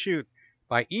have to shoot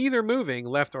by either moving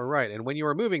left or right. And when you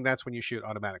are moving, that's when you shoot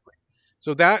automatically.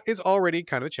 So that is already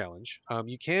kind of a challenge.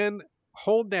 You can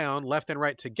hold down left and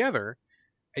right together,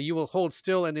 and you will hold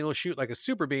still, and it'll shoot like a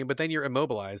super beam. But then you're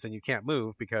immobilized and you can't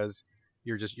move because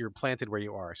you're planted where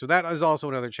you are. So that is also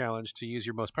another challenge. To use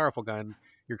your most powerful gun,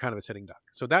 you're kind of a sitting duck.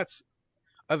 So that's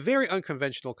a very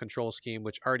unconventional control scheme,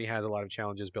 which already has a lot of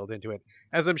challenges built into it,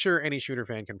 as I'm sure any shooter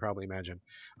fan can probably imagine.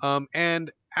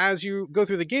 And as you go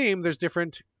through the game, there's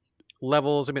different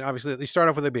levels. I mean, obviously they start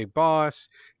off with a big boss,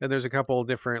 then there's a couple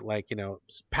different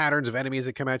patterns of enemies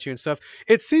that come at you and stuff.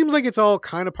 It seems like it's all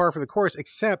kind of par for the course,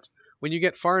 except when you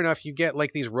get far enough, you get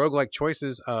like these roguelike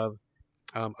choices of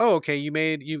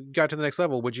you got to the next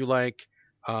level. Would you like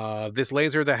this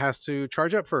laser that has to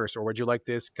charge up first, or would you like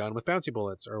this gun with bouncy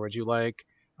bullets, or would you like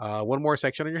one more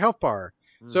section on your health bar?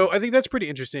 So I think that's pretty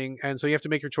interesting, and so you have to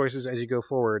make your choices as you go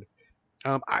forward.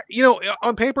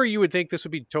 On paper, you would think this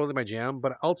would be totally my jam,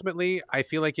 but ultimately, I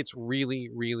feel like it's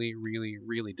really, really, really,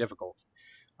 really difficult.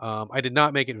 I did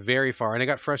not make it very far, and I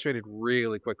got frustrated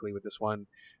really quickly with this one.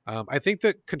 I think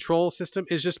the control system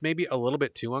is just maybe a little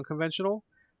bit too unconventional.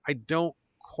 I don't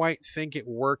quite think it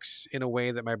works in a way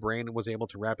that my brain was able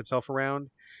to wrap itself around.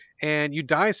 And you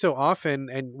die so often,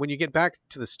 and when you get back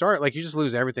to the start, like you just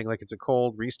lose everything. Like it's a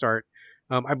cold restart.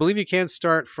 I believe you can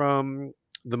start from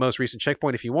the most recent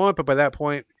checkpoint if you want, but by that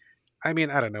point, I mean,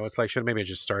 I don't know. It's like, maybe I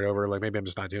just start over? Like maybe I'm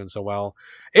just not doing so well.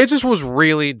 It just was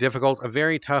really difficult, a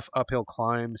very tough uphill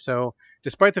climb. So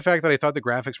despite the fact that I thought the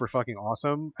graphics were fucking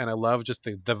awesome and I love just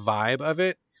the vibe of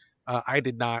it, I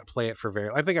did not play it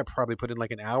for I think I probably put in like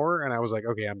an hour, and I was like,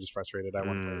 okay, I'm just frustrated. I don't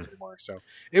want to play this anymore. So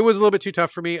it was a little bit too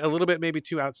tough for me, a little bit maybe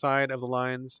too outside of the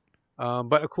lines.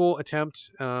 But a cool attempt.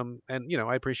 And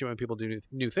I appreciate when people do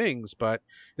new things, but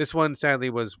this one sadly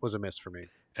was a miss for me.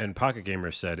 And Pocket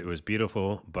Gamer said it was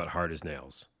beautiful but hard as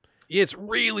nails. It's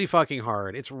really fucking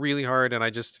hard. It's really hard, and I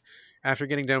just, after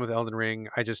getting done with Elden Ring,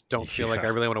 I just don't feel like Yeah.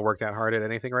 I really want to work that hard at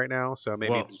anything right now. So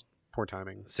maybe Well, it's just poor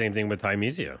timing. same thing with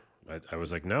Thymesia. I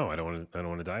was like, no, I don't want to. I don't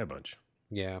want to die a bunch.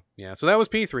 Yeah, yeah. So that was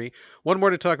P3. One more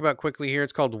to talk about quickly here.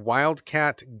 It's called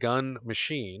Wildcat Gun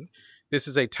Machine. This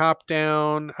is a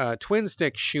top-down twin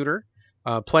stick shooter.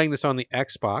 Playing this on the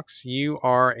Xbox, you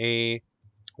are a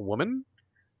woman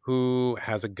who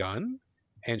has a gun,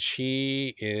 and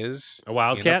she is A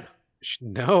Wildcat?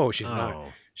 no, she's not. Oh,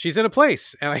 She's in a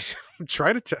place, and I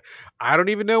try to. I don't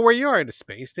even know where you are, in a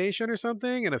space station or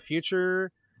something, in a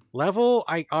future level.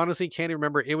 I honestly can't even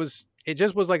remember. It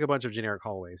just was like a bunch of generic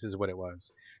hallways, is what it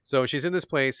was. So she's in this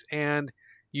place, and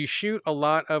you shoot a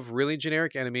lot of really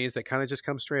generic enemies that kind of just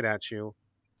come straight at you.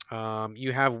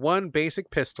 You have one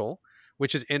basic pistol,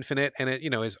 which is infinite, and it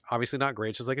is obviously not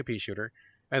great, just like a pea shooter.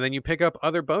 And then you pick up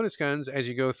other bonus guns as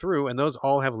you go through, and those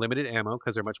all have limited ammo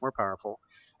because they're much more powerful.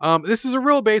 This is a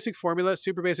real basic formula,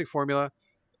 super basic formula.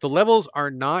 The levels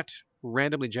are not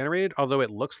randomly generated, although it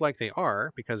looks like they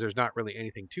are because there's not really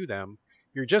anything to them.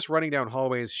 You're just running down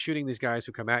hallways, shooting these guys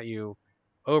who come at you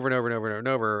over and over and over and over and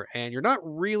over, and you're not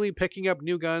really picking up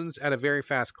new guns at a very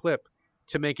fast clip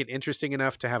to make it interesting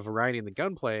enough to have variety in the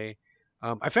gunplay.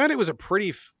 I found it was a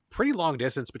pretty long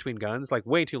distance between guns, like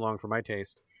way too long for my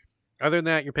taste. Other than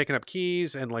that, you're picking up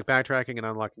keys and like backtracking and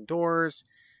unlocking doors.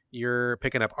 You're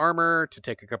picking up armor to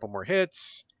take a couple more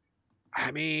hits.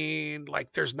 I mean,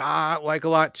 like, there's not like a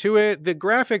lot to it. The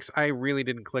graphics I really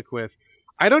didn't click with.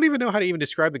 I don't even know how to even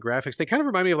describe the graphics. They kind of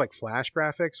remind me of like Flash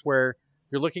graphics, where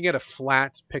you're looking at a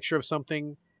flat picture of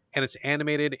something and it's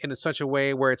animated in such a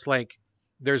way where it's like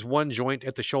there's one joint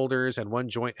at the shoulders and one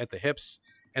joint at the hips,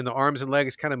 and the arms and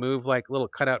legs kind of move like little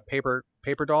cutout paper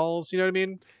dolls. You know what I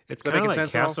mean? it's Is that kind of making like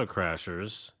sense at all? Castle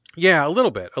Crashers. Yeah, a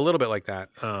little bit like that.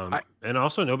 I, And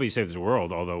also Nobody Saves the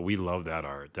World, although we love that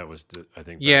art. That was, I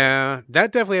think, better. yeah,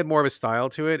 that definitely had more of a style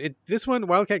to it. This one,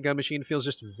 Wildcat Gun Machine, feels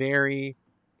just very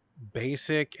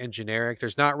basic and generic.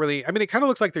 There's not really. I mean, it kind of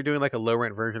looks like they're doing like a low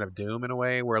rent version of Doom in a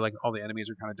way, where like all the enemies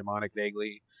are kind of demonic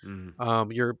vaguely.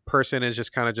 Your person is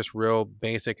just kind of just real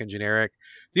basic and generic.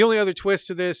 The only other twist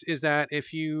to this is that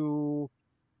if you,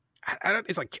 I don't,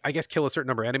 it's like, I guess, kill a certain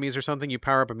number of enemies or something, you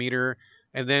power up a meter,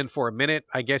 and then for a minute,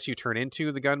 I guess you turn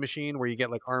into the gun machine where you get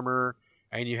like armor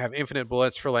and you have infinite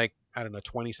bullets for like, I don't know,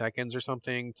 20 seconds or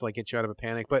something to like get you out of a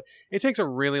panic. But it takes a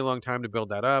really long time to build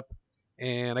that up.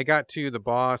 And I got to the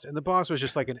boss, and the boss was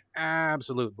just like an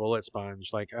absolute bullet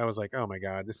sponge. Like, I was like, oh my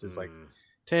God, this is like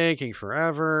taking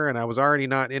forever. And I was already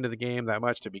not into the game that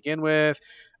much to begin with.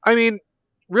 I mean,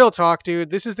 real talk, dude,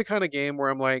 this is the kind of game where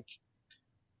I'm like,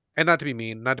 and not to be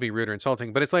mean, not to be rude or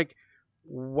insulting, but it's like,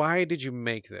 why did you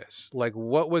make this? Like,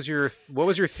 what was your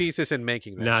thesis in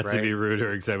making this? Not right? to be rude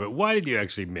or excited, but why did you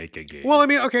actually make a game? Well, I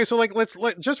mean, okay, so like let's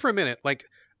just for a minute, like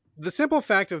the simple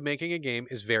fact of making a game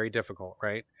is very difficult,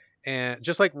 right? And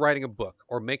just like writing a book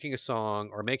or making a song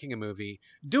or making a movie,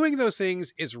 doing those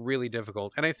things is really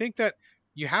difficult. And I think that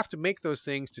you have to make those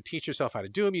things to teach yourself how to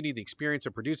do them. You need the experience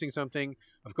of producing something,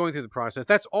 of going through the process.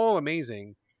 That's all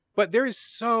amazing. But there is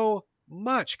so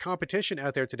much competition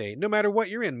out there today. No matter what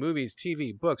you're in, movies,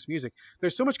 TV, books, music,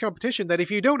 there's so much competition that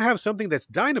if you don't have something that's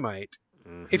dynamite,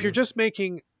 if you're just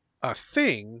making a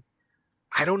thing,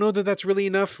 I don't know that that's really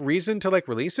enough reason to like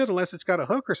release it unless it's got a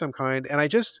hook or some kind. And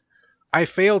I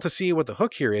fail to see what the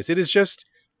hook here is. It is just,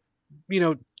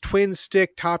 twin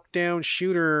stick top down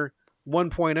shooter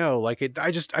 1.0. Like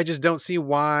I just don't see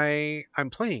why I'm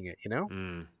playing it,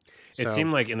 It So,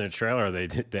 seemed like in the trailer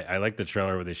I like the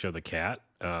trailer where they show the cat,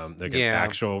 like an yeah,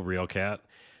 actual real cat,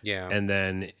 yeah.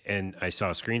 and I saw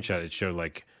a screenshot. It showed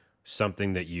like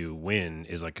something that you win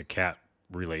is like a cat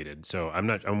related. So I'm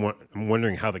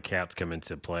wondering how the cats come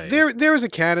into play. There was a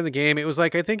cat in the game. It was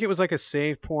like, I think it was like a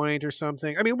save point or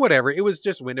something. I mean, whatever. It was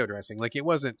just window dressing. Like, it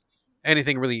wasn't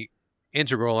anything really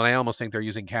integral. And I almost think they're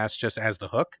using cats just as the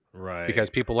hook Right. because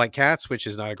people like cats, which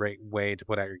is not a great way to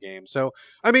put out your game. So,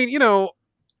 I mean,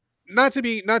 not to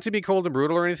be cold and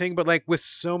brutal or anything, but like with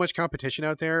so much competition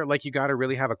out there, like you got to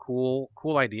really have a cool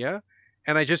idea.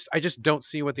 And I just don't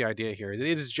see what the idea here is. It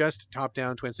is just top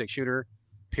down twin stick shooter,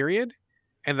 period.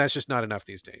 And that's just not enough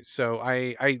these days. So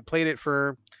I played it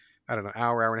for, I don't know,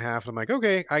 hour and a half. And I'm like,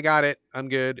 okay, I got it. I'm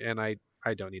good. And I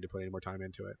don't need to put any more time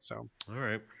into it. So, All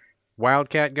right.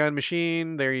 Wildcat Gun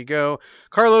Machine. There you go.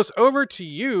 Carlos, over to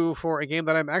you for a game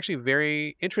that I'm actually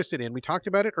very interested in. We talked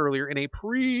about it earlier in a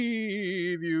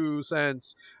preview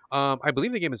sense. I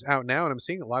believe the game is out now, and I'm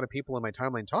seeing a lot of people in my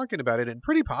timeline talking about it in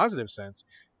pretty positive sense.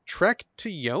 Trek to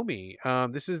Yomi.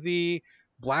 This is the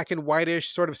black and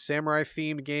whitish sort of samurai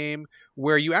themed game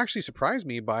where you actually surprised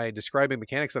me by describing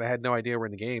mechanics that I had no idea were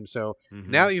in the game. So now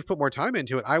Hmm. that you've put more time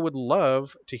into it, I would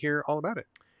love to hear all about it.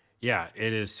 Yeah,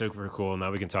 it is super cool.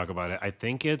 Now we can talk about it. I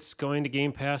think it's going to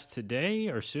Game Pass today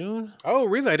or soon. Oh,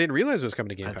 really? I didn't realize it was coming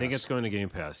to Game I think it's Pass. going to Game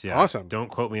Pass. Yeah. Awesome. Don't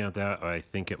quote me on that. I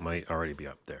think it might already be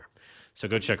up there. So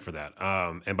go check for that.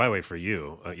 And by the way, for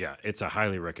you, yeah, it's a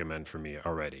highly recommend for me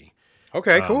already.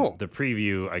 Okay, cool. The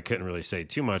preview, I couldn't really say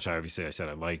too much. Obviously, I said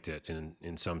I liked it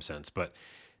in some sense, but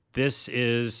this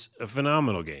is a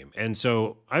phenomenal game. And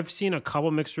so I've seen a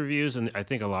couple mixed reviews, and I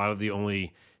think a lot of the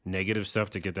only negative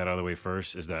stuff, to get that out of the way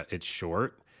first, is that it's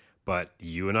short. But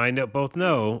you and I both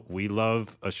know we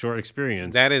love a short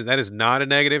experience. That is not a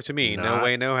negative to me. No Not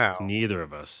way, no how. neither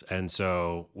of us. And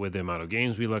so with the amount of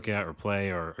games we look at or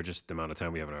play, or just the amount of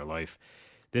time we have in our life,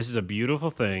 this is a beautiful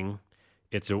thing.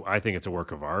 I think it's a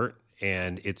work of art,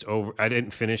 and it's over. I didn't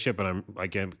finish it, but I'm,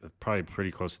 again, probably pretty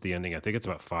close to the ending. I think it's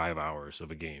about 5 hours of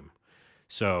a game.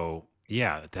 So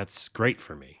yeah, that's great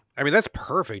for me. I mean, that's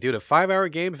perfect, dude. A 5-hour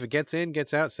game, if it gets in,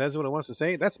 gets out, says what it wants to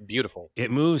say, that's beautiful. It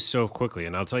moves so quickly,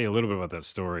 and I'll tell you a little bit about that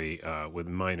story with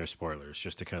minor spoilers,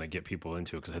 just to kind of get people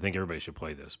into it, because I think everybody should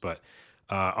play this. But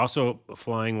also,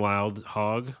 Flying Wild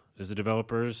Hog is the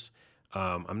developers.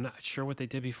 I'm not sure what they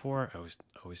did before. I was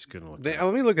always going to look that up.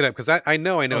 Let me look it up, because I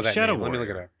know that Shadow name. Let me look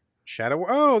it Warrior. up. Shadow.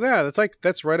 Oh, yeah,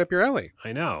 that's right up your alley.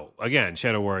 I know. Again,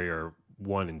 Shadow Warrior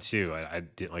 1 and 2. I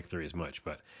didn't like 3 as much,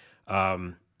 but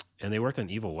and they worked on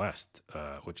Evil West,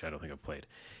 which I don't think I've played.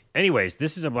 Anyways,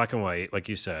 this is a black and white, like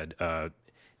you said.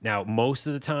 Now, most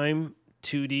of the time,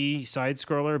 2D side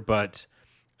scroller, but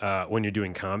when you're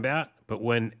doing combat. But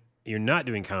when you're not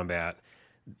doing combat,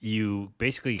 you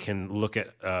basically can look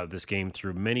at this game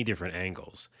through many different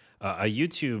angles. A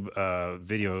YouTube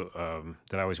video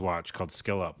that I always watch called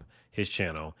Skill Up, his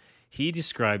channel, he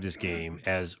described this game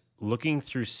as looking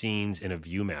through scenes in a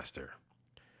Viewmaster.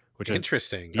 Which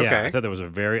Interesting. Yeah, Okay. I thought that was a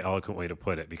very eloquent way to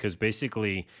put it, because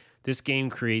basically this game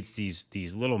creates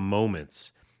these little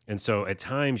moments. And so at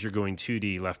times you're going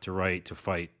 2D left to right to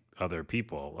fight other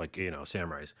people, like,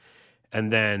 samurais.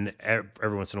 And then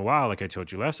every once in a while, like I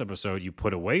told you last episode, you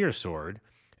put away your sword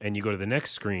and you go to the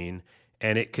next screen,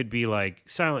 and it could be like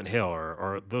Silent Hill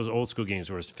or those old school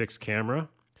games where it's fixed camera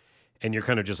and you're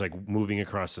kind of just like moving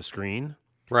across the screen.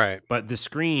 Right. But the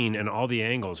screen and all the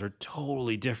angles are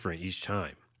totally different each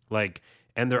time.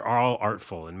 And they're all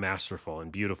artful and masterful and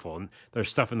beautiful. And there's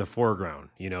stuff in the foreground,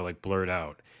 like blurred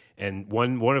out. And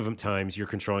one of them times you're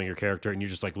controlling your character and you're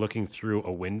just like looking through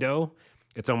a window.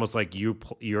 It's almost like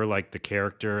you're like the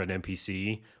character, an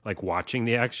NPC, like watching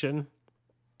the action.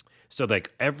 So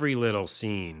like every little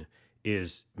scene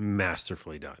is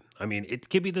masterfully done. I mean, it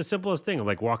could be the simplest thing,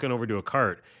 like walking over to a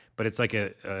cart, but it's like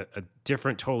a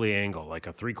different totally angle, like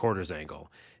a 3/4 angle.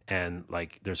 And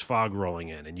like there's fog rolling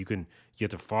in, and you have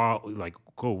to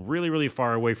go really, really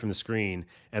far away from the screen,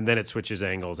 and then it switches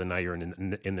angles, and now you're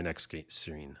in the next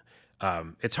screen.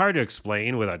 It's hard to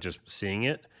explain without just seeing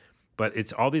it, but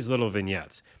it's all these little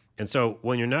vignettes. And so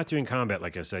when you're not doing combat,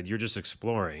 like I said, you're just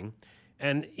exploring,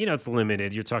 and it's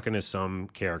limited. You're talking to some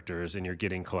characters, and you're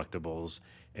getting collectibles,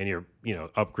 and you're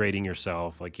upgrading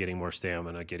yourself, like getting more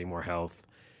stamina, getting more health.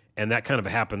 And that kind of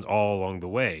happens all along the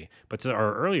way. But to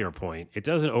our earlier point, it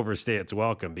doesn't overstay its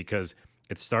welcome, because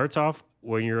it starts off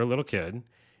when you're a little kid.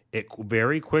 It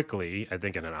very quickly, I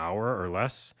think in an hour or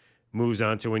less, moves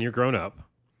on to when you're grown up.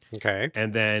 Okay.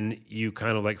 And then you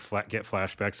kind of like get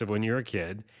flashbacks of when you're a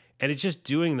kid. And it's just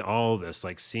doing all this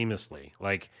like seamlessly.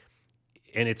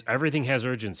 And everything has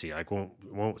urgency. Like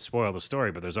won't spoil the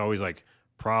story, but there's always like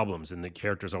problems, and the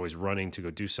character's always running to go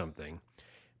do something.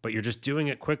 But you're just doing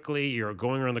it quickly. You're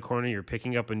going around the corner. You're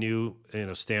picking up a new,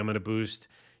 stamina boost.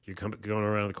 You're going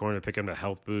around the corner, picking up a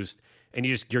health boost, and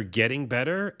you're getting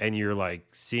better, and you're like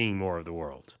seeing more of the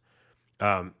world.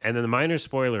 And then the minor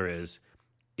spoiler is,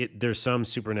 there's some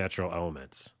supernatural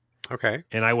elements. Okay.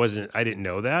 And I didn't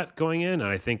know that going in, and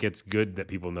I think it's good that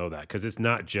people know that, because it's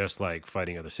not just like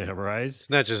fighting other samurais. It's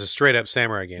not just a straight up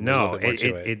samurai game. There's a No, little bit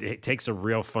more to it takes a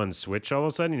real fun switch all of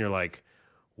a sudden, and you're like,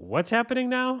 what's happening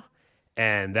now?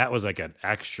 And that was like an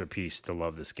extra piece to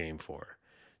love this game for.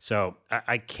 So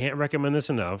I can't recommend this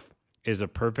enough. It's a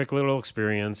perfect little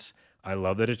experience. I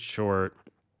love that it's short.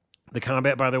 The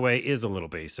combat, by the way, is a little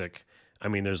basic. I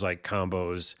mean, there's like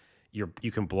combos.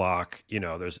 You can block.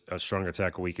 There's a strong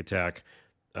attack, a weak attack.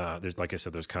 There's, like I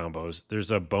said, there's combos.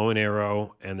 There's a bow and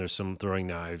arrow, and there's some throwing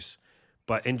knives.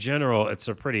 But in general, it's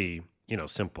a pretty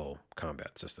simple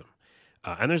combat system.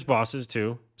 And there's bosses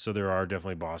too. So there are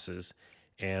definitely bosses.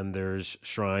 And there's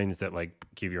shrines that like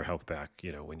give your health back,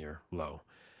 when you're low.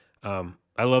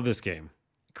 I love this game.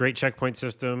 Great checkpoint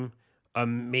system.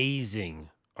 amazing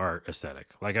art aesthetic.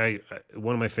 Like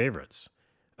one of my favorites.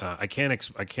 I can't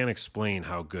explain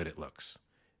how good it looks.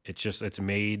 It's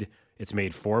made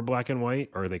for black and white,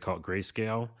 or they call it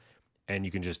grayscale, and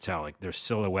you can just tell like there's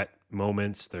silhouette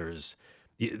moments. There's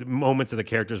moments of the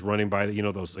characters running by,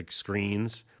 those like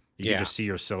screens. You can Yeah. just see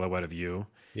your silhouette of you,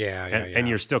 Yeah. and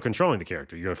you're still controlling the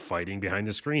character. You're fighting behind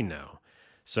the screen now.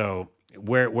 So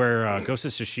where Ghost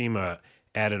of Tsushima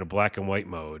added a black and white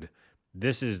mode,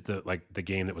 this is the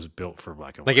game that was built for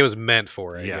black and Like white. it was meant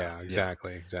for it. Yeah, Yeah, yeah.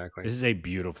 exactly. This is a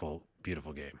beautiful,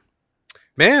 beautiful game.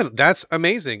 Man, that's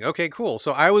amazing. Okay, cool.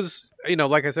 So I was,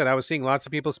 like I said, I was seeing lots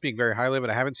of people speak very highly, but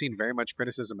I haven't seen very much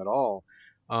criticism at all.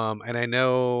 And I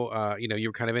know, you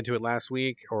were kind of into it last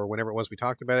week or whenever it was we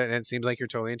talked about it, and it seems like you're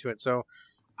totally into it. So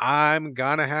I'm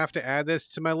gonna have to add this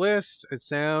to my list. It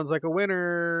sounds like a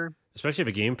winner. Especially if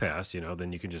a Game Pass,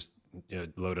 then you can just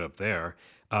load it up there.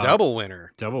 Double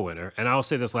winner. Double winner. And I'll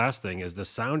say this last thing is the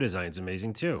sound design's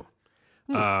amazing too.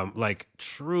 Like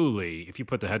truly, if you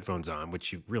put the headphones on,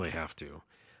 which you really have to,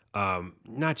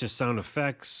 not just sound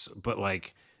effects, but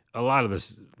like a lot of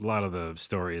the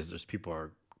story is there's people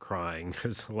are crying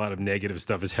because a lot of negative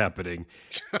stuff is happening.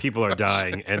 People are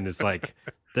dying, and it's like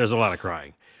there's a lot of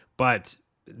crying, but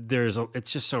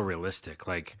it's just so realistic.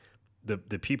 Like the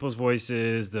people's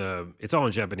voices, it's all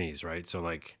in Japanese, right? So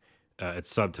like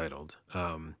it's subtitled,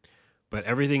 but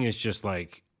everything is just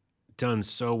like done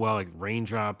so well, like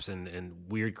raindrops and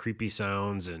weird creepy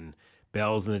sounds and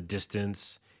bells in the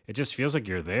distance. It just feels like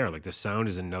you're there. Like the sound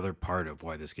is another part of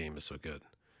why this game is so good.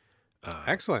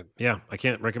 Excellent. Yeah, I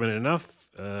can't recommend it enough.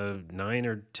 9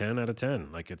 or 10 out of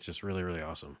 10. Like it's just really, really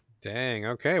awesome. Dang.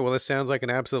 Okay. Well, this sounds like an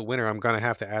absolute winner. I'm gonna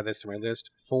have to add this to my list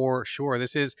for sure.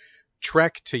 This is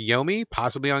Trek to Yomi,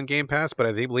 possibly on Game Pass, but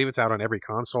I believe it's out on every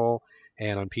console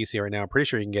and on PC right now. I'm pretty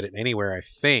sure you can get it anywhere, I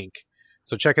think.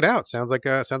 So check it out. Sounds like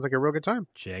a real good time.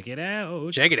 Check it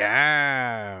out. Check it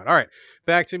out. All right,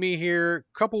 back to me here.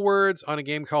 Couple words on a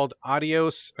game called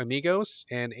ADIOS Amigos,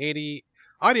 and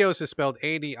ADIOS is spelled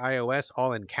ADIOS,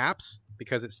 all in caps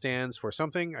because it stands for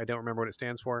something. I don't remember what it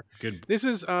stands for. Good. This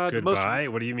is the most. Goodbye.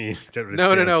 What do you mean?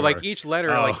 No. Like each letter,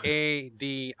 like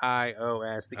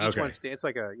ADIOS. Each Okay. one stands. It's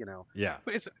like a Yeah.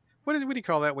 But it's what do you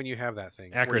call that when you have that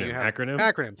thing? Where Acronym. you have- Acronym.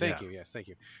 Acronym. Thank Yeah. you. Yes, thank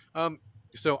you.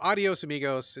 So Adios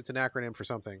Amigos, it's an acronym for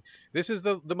something. This is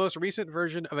the most recent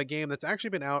version of a game that's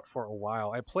actually been out for a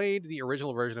while. I played the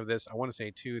original version of this, I want to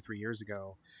say 2-3 years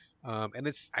ago.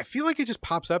 And I feel like it just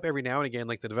pops up every now and again,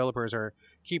 like the developers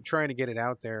keep trying to get it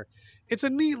out there. It's a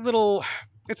neat little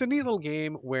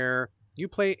game where you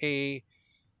play a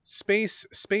space,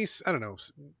 I don't know,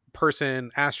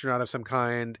 person, astronaut of some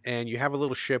kind, and you have a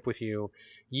little ship with you.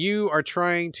 You are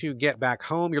trying to get back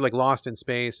home. You're like lost in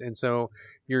space, and so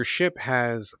your ship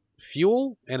has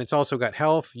fuel and it's also got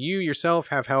health. You yourself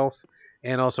have health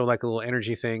and also like a little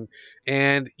energy thing,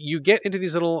 and you get into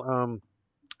these little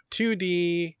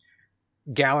 2D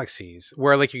galaxies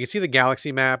where like you can see the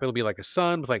galaxy map. It'll be like a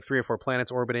sun with like 3 or 4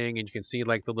 planets orbiting, and you can see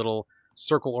like the little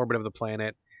circle orbit of the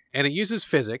planet. And it uses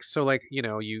physics. So like,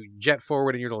 you jet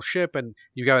forward in your little ship and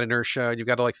you've got inertia. You've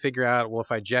got to like figure out, well,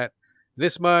 if I jet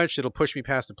this much, it'll push me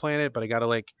past the planet, but I got to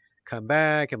like come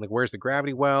back, and like, where's the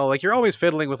gravity well? Like you're always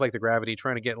fiddling with like the gravity,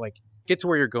 trying to get to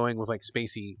where you're going with like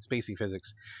spacey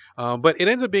physics. But it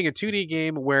ends up being a 2D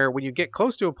game where when you get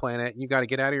close to a planet, you got to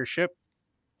get out of your ship.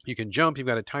 You can jump. You've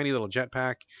got a tiny little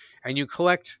jetpack, and you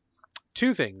collect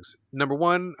 2 things. Number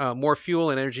 1, more fuel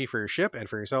and energy for your ship and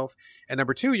for yourself. And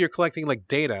number 2, you're collecting like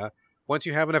data. Once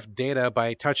you have enough data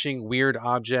by touching weird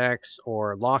objects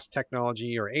or lost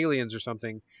technology or aliens or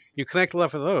something, you collect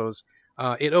enough of those.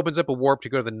 It opens up a warp to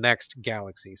go to the next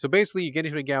galaxy. So basically, you get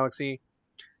into a galaxy,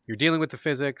 you're dealing with the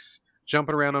physics,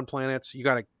 jumping around on planets. You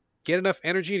got to get enough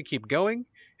energy to keep going,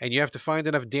 and you have to find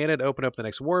enough data to open up the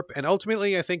next warp. And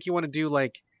ultimately, I think you want to do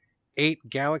like 8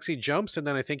 galaxy jumps, and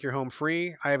then I think you're home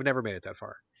free. I have never made it that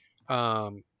far.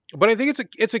 But I think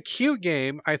it's a cute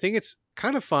game. I think it's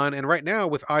kind of fun. And right now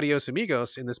with Adios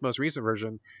Amigos in this most recent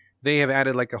version, they have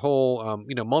added like a whole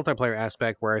multiplayer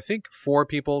aspect where I think 4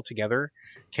 people together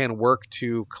can work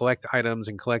to collect items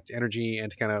and collect energy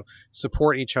and to kind of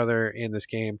support each other in this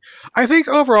game. I think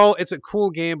overall it's a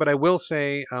cool game, but I will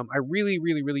say I really,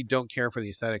 really, really don't care for the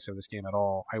aesthetics of this game at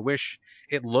all. I wish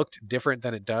it looked different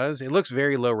than it does. It looks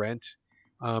very low rent.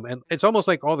 And it's almost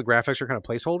like all the graphics are kind of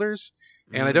placeholders.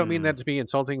 And I don't mean that to be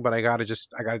insulting, but I gotta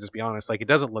just be honest. Like, it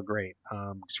doesn't look great.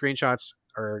 Screenshots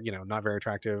are, not very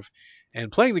attractive. And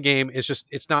playing the game is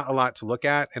it's not a lot to look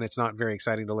at, and it's not very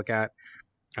exciting to look at.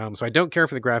 So I don't care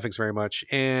for the graphics very much.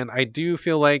 And I do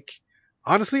feel like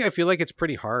Honestly, I feel like it's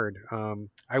pretty hard.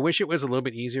 I wish it was a little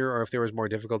bit easier, or if there was more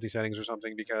difficulty settings or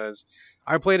something, because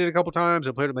I played it a couple times.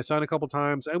 I played it with my son a couple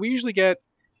times, and we usually get,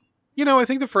 I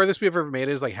think the furthest we've ever made it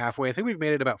is like halfway. I think we've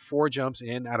made it about 4 jumps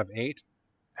in out of 8,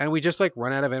 and we just like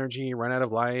run out of energy, run out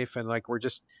of life, and like we're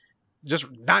just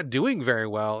not doing very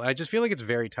well. And I just feel like it's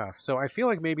very tough. So I feel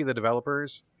like maybe the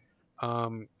developers,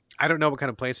 um, I don't know what kind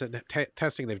of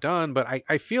testing they've done, but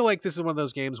I feel like this is one of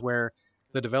those games where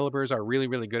the developers are really,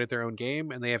 really good at their own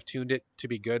game and they have tuned it to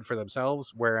be good for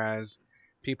themselves. Whereas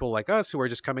people like us who are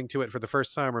just coming to it for the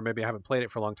first time or maybe haven't played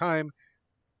it for a long time,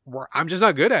 I'm just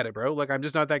not good at it, bro. Like I'm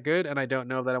just not that good, and I don't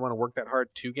know that I want to work that hard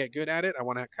to get good at it. I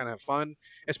want to kind of have fun,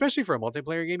 especially for a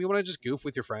multiplayer game. You want to just goof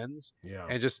with your friends Yeah.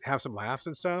 and just have some laughs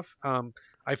and stuff.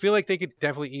 I feel like they could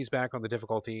definitely ease back on the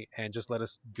difficulty and just let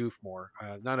us goof more.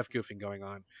 Not enough goofing going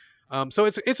on. So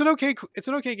it's an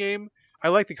okay game. I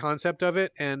like the concept of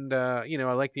it, and I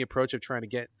like the approach of trying to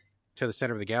get to the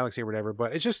center of the galaxy or whatever.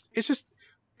 But it's just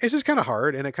kind of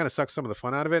hard, and it kind of sucks some of the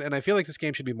fun out of it. And I feel like this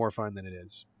game should be more fun than it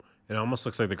is. It almost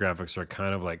looks like the graphics are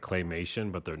kind of like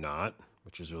claymation, but they're not,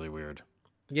 which is really weird.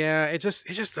 Yeah, it just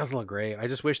doesn't look great. I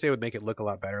just wish they would make it look a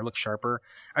lot better, look sharper.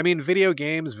 I mean, video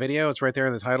games, video, it's right there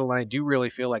in the title, and I do really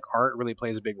feel like art really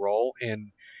plays a big role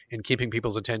in keeping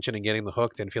people's attention and getting them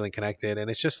hooked and feeling connected. And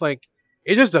it's just like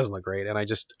it just doesn't look great. And I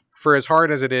just for as hard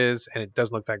as it is, and it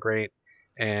doesn't look that great.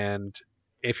 And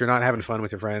if you're not having fun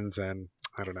with your friends, and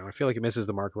I don't know, I feel like it misses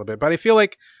the mark a little bit. But I feel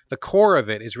like the core of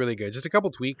it is really good. Just a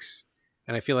couple tweaks,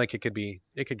 and I feel like it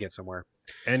could get somewhere.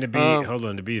 And to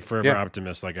be forever Yeah,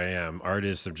 optimist like I am, art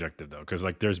is subjective though, because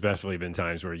like there's definitely been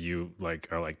times where you like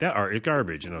are like that art is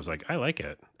garbage, and I was like I like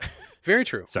it. very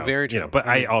true, So very true. but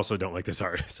I I mean, also don't like this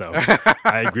art. So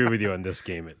I agree with you on this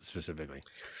game specifically.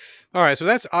 all right, so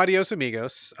that's Adios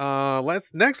Amigos.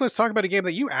 Let's talk about a game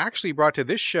that you actually brought to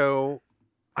this show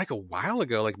like a while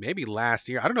ago, like maybe last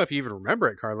year. I don't know if you even remember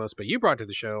it, Carlos, but you brought to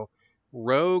the show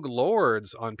Rogue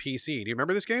Lords on PC. Do you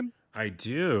remember this game? I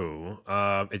do.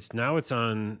 It's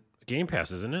on Game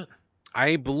Pass, isn't it?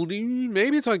 I believe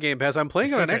maybe it's on Game Pass. I'm I playing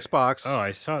it feel on like Xbox.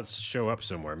 I saw it show up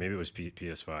somewhere. Maybe it was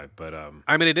PS5, but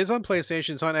I mean, it is on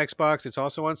PlayStation, it's on Xbox, it's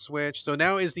also on Switch. So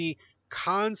now is the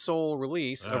console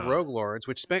release of ah, Rogue Lords,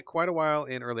 which spent quite a while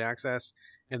in early access,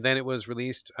 and then it was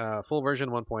released full version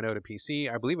 1.0 to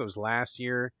PC. I believe it was last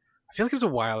year. I feel like it was a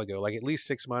while ago, like at least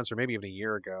 6 months or maybe even a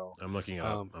year ago. I'm looking it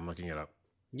up. Um, I'm looking it up.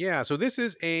 yeah, so this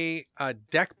is a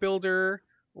deck builder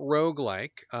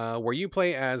roguelike where you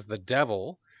play as the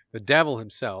devil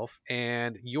himself,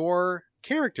 and your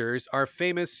characters are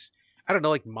famous, I don't know,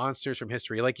 like monsters from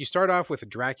history. Like you start off with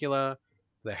Dracula,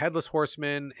 the Headless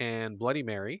Horseman, and Bloody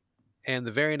Mary, and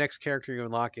the very next character you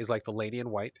unlock is like the Lady in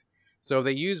White. So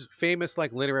they use famous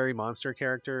like literary monster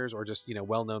characters or just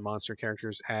well-known monster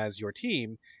characters as your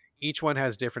team. Each one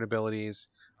has different abilities.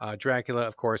 Dracula,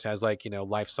 of course, has like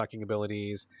life-sucking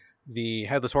abilities. The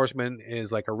Headless Horseman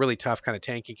is like a really tough kind of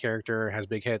tanky character, has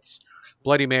big hits.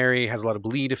 Bloody Mary has a lot of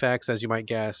bleed effects, as you might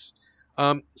guess.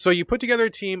 So you put together a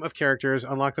team of characters,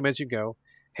 unlock them as you go,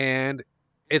 and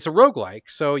it's a roguelike.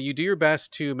 So you do your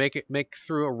best to make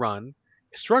through a run.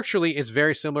 Structurally, it's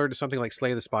very similar to something like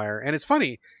Slay the Spire, and it's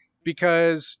funny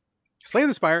because Slay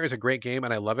the Spire is a great game,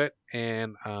 and I love it,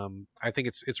 and I think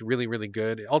it's really really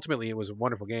good. Ultimately, it was a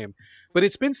wonderful game, but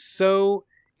it's been so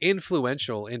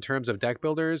influential in terms of deck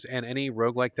builders and any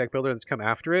roguelike deck builder that's come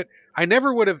after it. I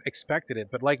never would have expected it,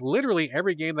 but like literally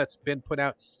every game that's been put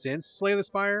out since Slay the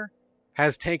Spire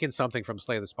has taken something from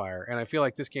Slay the Spire, and I feel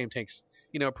like this game takes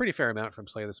a pretty fair amount from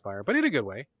Slay the Spire, but in a good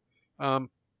way. Um,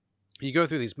 you go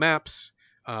through these maps.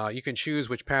 You can choose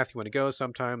which path you want to go.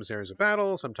 Sometimes there's a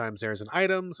battle, sometimes there's an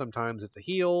item, sometimes it's a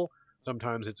heal,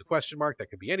 sometimes it's a question mark. That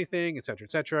could be anything, etc.,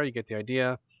 etc. You get the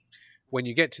idea. When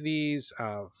you get to these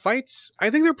fights, I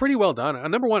think they're pretty well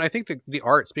done. Number one, I think the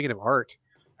art, speaking of art,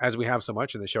 as we have so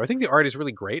much in the show, I think the art is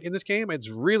really great in this game. It's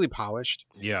really polished.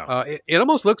 Yeah. It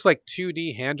almost looks like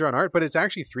 2D hand-drawn art, but it's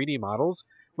actually 3D models,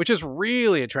 which is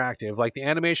really attractive. Like the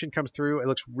animation comes through, it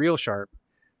looks real sharp.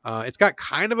 It's got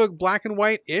kind of a black and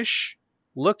white-ish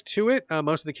look to it.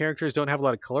 Most of the characters don't have a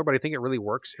lot of color, but I think it really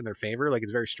works in their favor. Like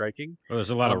it's very striking. Well, there's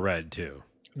a lot of Um, red too.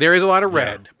 there is a lot of Yeah.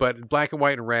 red, but black and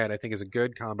white and red I think is a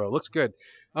good combo. It looks good.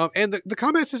 And the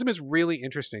combat system is really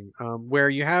interesting, where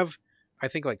you have, I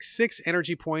think, like 6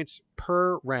 energy points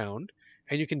per round,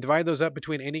 and you can divide those up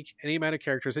between any amount of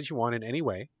characters that you want in any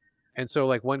way. And so,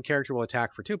 like, one character will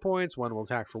attack for 2 points, one will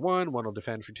attack for one will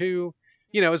defend for two.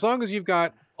 As long as you've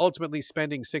got ultimately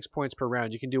spending 6 points per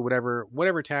round, you can do whatever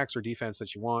attacks or defense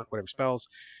that you want, whatever spells.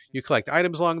 You collect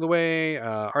items along the way,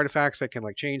 artifacts that can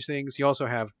like change things. You also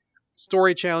have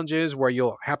story challenges where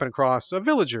you'll happen across a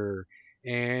villager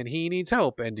and he needs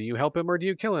help. And do you help him or do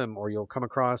you kill him? Or you'll come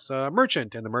across a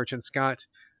merchant, and the merchant's got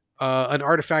an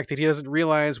artifact that he doesn't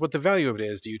realize what the value of it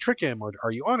is. Do you trick him, or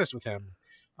are you honest with him?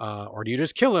 Or do you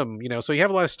just kill him? So you have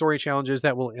a lot of story challenges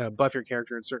that will buff your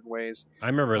character in certain ways. I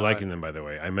remember liking them, by the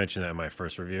way. I mentioned that in my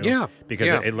first review. Yeah. Because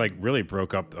it like really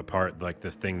broke up apart like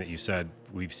this thing that you said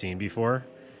we've seen before.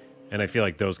 And I feel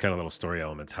like those kind of little story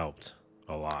elements helped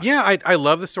a lot. Yeah, I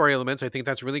love the story elements. I think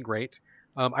that's really great.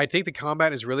 I think the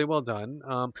combat is really well done.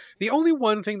 The only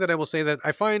one thing that I will say that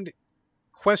I find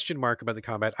question mark about the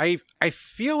combat, I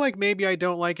feel like maybe I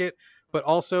don't like it, but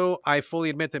also I fully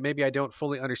admit that maybe I don't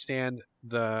fully understand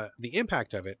the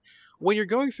impact of it. When you're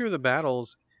going through the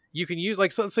battles, you can use,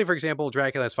 like, so let's say for example,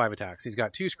 Dracula has 5 attacks. He's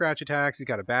got 2 scratch attacks, he's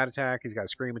got a bat attack, he's got a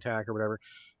scream attack or whatever.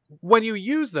 When you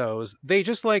use those, they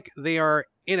are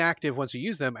inactive once you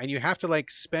use them, and you have to like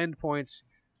spend points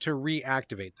to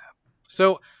reactivate them.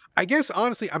 So I guess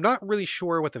honestly, I'm not really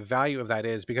sure what the value of that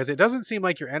is, because it doesn't seem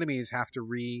like your enemies have to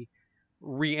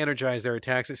re-energize their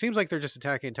attacks. It seems like they're just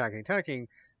attacking.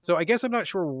 So I guess I'm not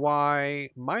sure why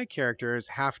my characters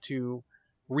have to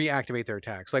reactivate their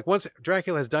attacks. Like once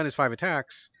Dracula has done his 5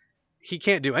 attacks, he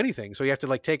can't do anything. So you have to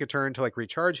like take a turn to like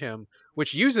recharge him,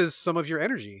 which uses some of your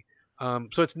energy.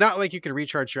 So it's not like you can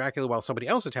recharge Dracula while somebody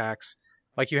else attacks.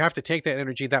 Like you have to take that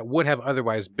energy that would have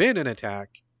otherwise been an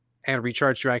attack and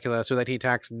recharge Dracula so that he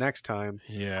attacks next time.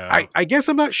 Yeah. I guess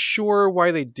I'm not sure why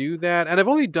they do that. And I've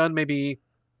only done maybe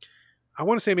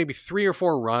 3 or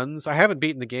 4 runs. I haven't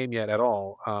beaten the game yet at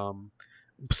all.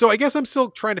 So I guess I'm still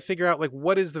trying to figure out like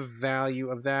what is the value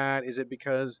of that? Is it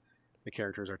because the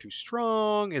characters are too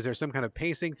strong? Is there some kind of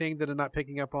pacing thing that I'm not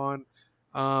picking up on?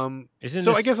 I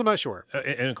guess I'm not sure.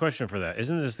 And a question for that: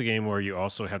 isn't this the game where you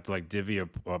also have to like divvy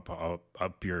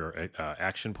up your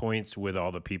action points with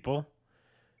all the people?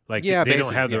 Like they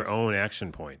don't have their own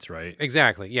action points, right?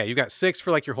 Exactly. Yeah, you got 6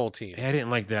 for like your whole team. I didn't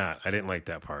like that. I didn't like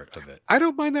that part of it. I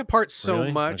don't mind that part so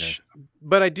Really? much,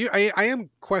 but I am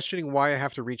questioning why I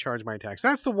have to recharge my attacks.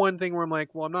 That's the one thing where I'm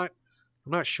like, well, I'm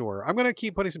not sure. I'm gonna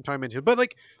keep putting some time into it, but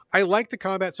like I like the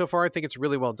combat so far. I think it's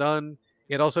really well done.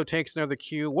 It also takes another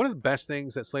cue. One of the best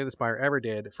things that Slay the Spire ever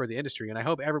did for the industry, and I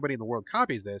hope everybody in the world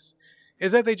copies this,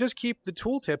 is that they just keep the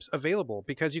tooltips available,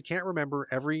 because you can't remember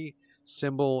every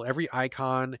symbol, every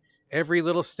icon, every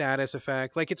little status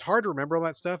effect. Like it's hard to remember all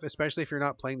that stuff, especially if you're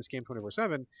not playing this game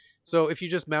 24/7. So if you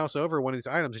just mouse over one of these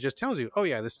items, it just tells you, oh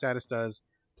yeah, this status does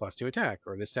 +2 attack,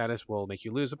 or this status will make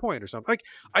you lose a point or something. Like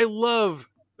I love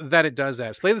that it does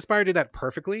that. Slay the Spire did that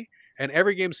perfectly, and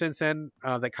every game since then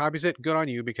that copies it, good on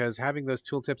you, because having those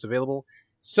tooltips available,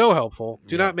 so helpful.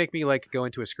 Do not make me like go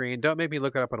into a screen. Don't make me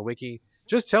look it up on a wiki.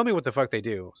 Just tell me what the fuck they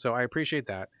do. So I appreciate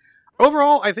that.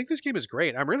 Overall, I think this game is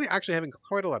great. I'm really actually having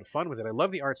quite a lot of fun with it. I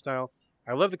love the art style.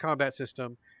 I love the combat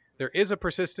system. There is a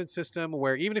persistence system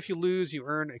where even if you lose, you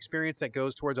earn experience that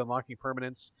goes towards unlocking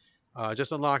permanence.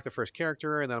 Just unlock the first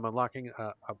character, and then I'm unlocking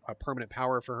a permanent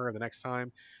power for her the next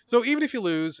time. So even if you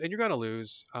lose, and you're going to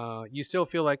lose, you still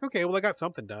feel like, okay, well, I got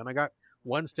something done. I got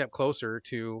one step closer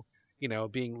to,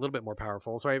 being a little bit more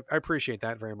powerful. So I appreciate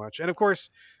that very much. And of course,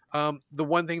 the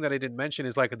one thing that I didn't mention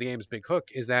is like the game's big hook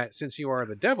is that since you are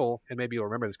the devil, and maybe you'll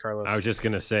remember this, Carlos. I was just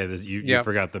going to say this. You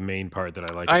forgot the main part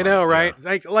that I like. I know, right?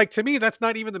 Yeah. Like to me, that's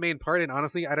not even the main part. And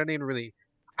honestly, I don't even really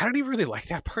like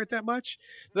that part that much.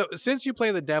 Since you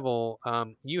play the devil,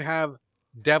 you have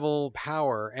devil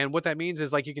power, and what that means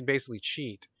is like you can basically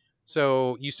cheat.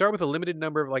 So you start with a limited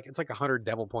number of it's like 100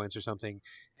 devil points or something.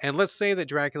 And let's say that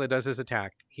Dracula does his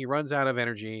attack. He runs out of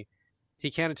energy.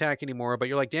 He can't attack anymore, but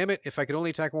you're like, damn it, if I could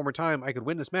only attack one more time, I could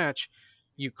win this match.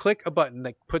 You click a button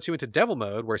that puts you into devil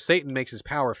mode, where Satan makes his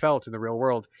power felt in the real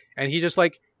world, and he just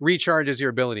like recharges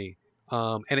your ability.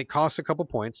 And it costs a couple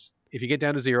points. If you get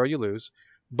down to 0, you lose.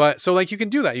 But so like you can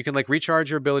do that. You can like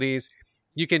recharge your abilities.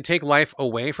 You can take life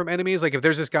away from enemies. Like if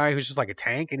there's this guy who's just like a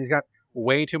tank and he's got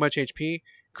way too much HP,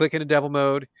 click into devil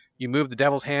mode. You move the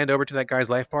devil's hand over to that guy's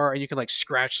life bar, and you can like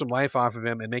scratch some life off of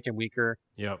him and make him weaker.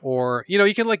 Yeah. Or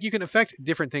you can affect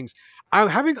different things. I'm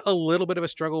having a little bit of a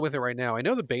struggle with it right now. I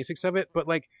know the basics of it, but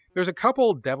like there's a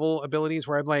couple devil abilities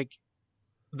where I'm like,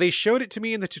 they showed it to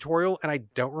me in the tutorial and I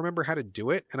don't remember how to do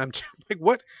it. And I'm like,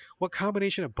 what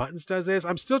combination of buttons does this?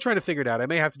 I'm still trying to figure it out. I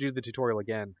may have to do the tutorial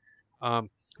again. But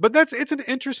it's an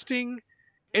interesting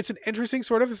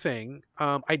sort of a thing.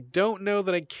 I don't know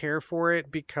that I care for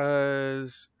it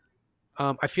because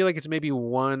I feel like it's maybe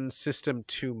one system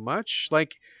too much.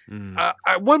 Like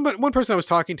one person I was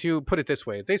talking to put it this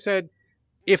way. They said,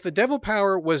 if the devil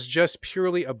power was just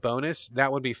purely a bonus,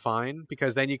 that would be fine,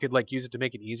 because then you could like use it to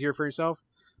make it easier for yourself.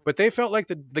 But they felt like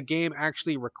the game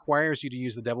actually requires you to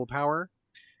use the devil power.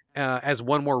 as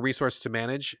one more resource to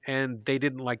manage, and they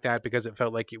didn't like that because it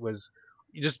felt like it was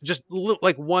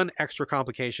like one extra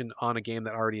complication on a game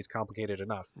that already is complicated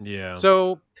enough. Yeah.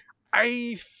 So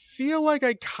I feel like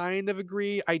I kind of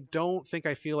agree. I don't think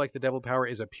I feel like the devil power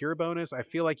is a pure bonus. I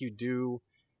feel like you do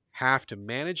have to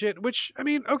manage it, which I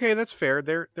mean, okay, that's fair.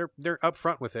 They're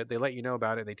upfront with it. They let you know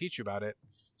about it. They teach you about it.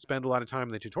 Spend a lot of time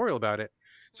in the tutorial about it.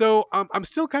 So I'm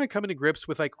still kind of coming to grips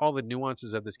with like all the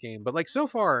nuances of this game. But like so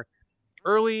far,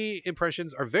 early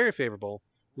impressions are very favorable.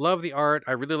 Love the art.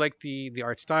 I really like the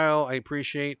art style. I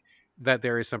appreciate that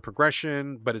there is some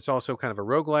progression, but it's also kind of a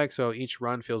roguelike, so each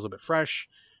run feels a bit fresh.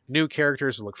 New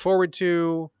characters to look forward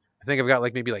to. I think I've got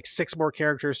like maybe like 6 more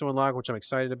characters to unlock, which I'm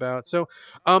excited about. So,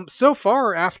 so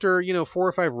far after 4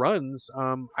 or 5 runs,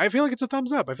 I feel like it's a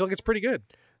thumbs up. I feel like it's pretty good.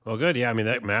 Well, good. Yeah, I mean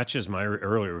that matches my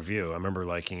earlier review. I remember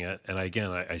liking it, and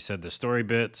I said the story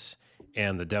bits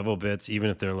and the devil bits, even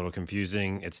if they're a little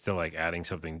confusing, it's still like adding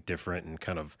something different and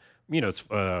kind of it's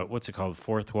what's it called,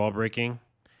 fourth wall breaking.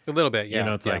 A little bit,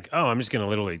 yeah. It's like, oh, I'm just gonna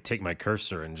literally take my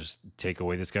cursor and just take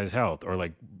away this guy's health, or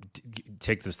like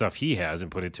take the stuff he has and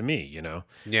put it to me.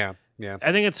 Yeah, yeah.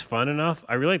 I think it's fun enough.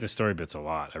 I really like the story bits a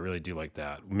lot. I really do like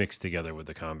that mixed together with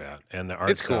the combat, and the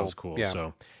art style's cool. Yeah.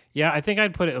 So yeah, I think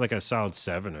I'd put it like a solid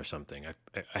 7 or something. I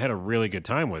had a really good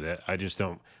time with it. I just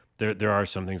don't. There are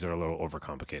some things that are a little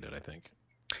overcomplicated, I think.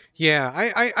 Yeah,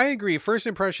 I agree. First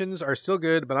impressions are still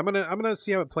good, but I'm gonna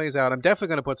see how it plays out. I'm definitely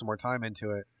gonna put some more time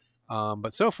into it.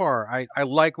 But so far, I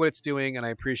like what it's doing, and I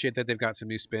appreciate that they've got some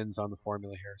new spins on the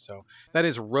formula here. So that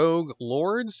is Rogue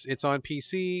Lords. It's on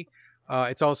PC.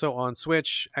 It's also on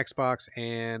Switch, Xbox,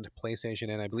 and PlayStation,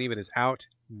 and I believe it is out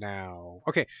now.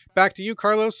 Okay, back to you,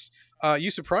 Carlos. You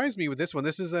surprised me with this one.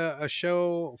 This is a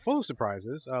show full of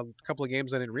surprises. A couple of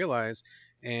games I didn't realize.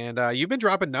 And you've been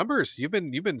dropping numbers. You've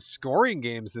been scoring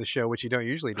games this show, which you don't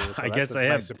usually do. So I guess I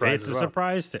nice have. surprise It's as a well.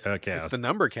 surprise cast. It's the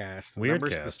number cast.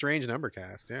 Weirdcast. The strange number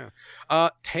cast. Yeah.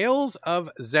 Tales of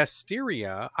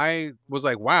Zestiria. I was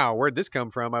like, wow, where'd this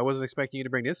come from? I wasn't expecting you to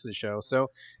bring this to the show.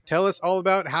 So tell us all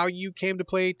about how you came to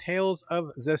play Tales of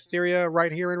Zestiria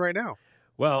right here and right now.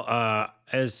 Well,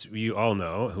 as you all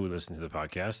know who listen to the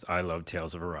podcast, I love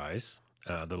Tales of Arise,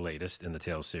 the latest in the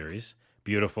Tales series.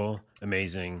 Beautiful,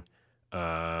 amazing.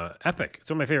 Epic. It's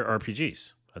one of my favorite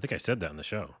RPGs. I think I said that in the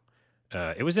show.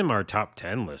 It was in our top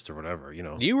 10 list or whatever,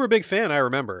 You were a big fan, I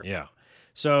remember. Yeah.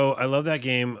 So I love that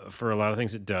game for a lot of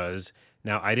things it does.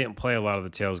 Now, I didn't play a lot of the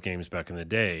Tales games back in the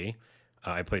day.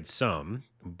 I played some,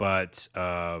 but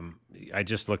I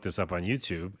just looked this up on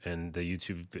YouTube, and the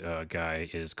YouTube guy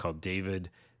is called David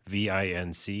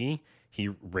Vinc. He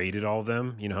rated all of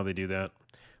them. You know how they do that?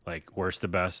 Like, worst to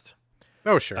best.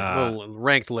 Oh, sure. Little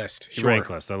ranked list. Sure. Ranked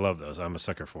list. I love those. I'm a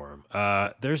sucker for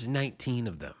them. There's 19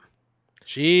 of them.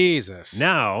 Jesus.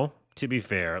 Now, to be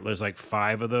fair, there's like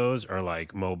 5 of those are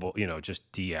like mobile,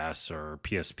 just DS or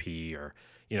PSP or,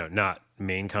 not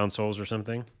main consoles or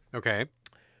something. Okay.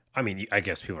 I mean, I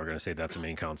guess people are going to say that's a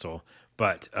main console,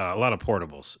 but a lot of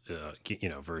portables,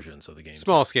 versions of the game.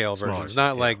 Small scale versions,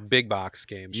 not like big box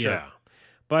games. Sure. Yeah.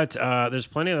 But there's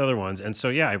plenty of other ones. And so,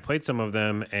 yeah, I played some of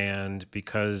them. And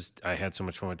because I had so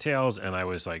much fun with Tales and I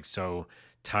was like so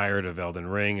tired of Elden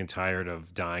Ring and tired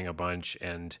of dying a bunch.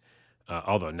 And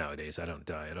although nowadays I don't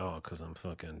die at all because I'm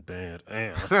fucking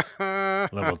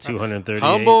badass. Level 238.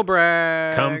 Humble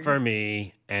brag. Come for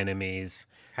me, enemies.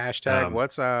 Hashtag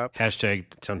what's up. Hashtag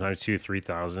sometimes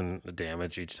 2,000-3,000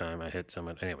 damage each time I hit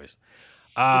someone. Anyways,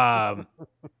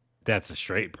 that's a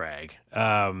straight brag.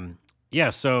 Yeah,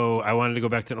 so I wanted to go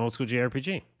back to an old school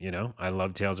JRPG. I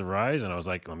love Tales of Rise, and I was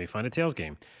like, let me find a Tales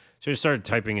game. So I just started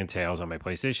typing in Tales on my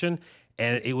PlayStation,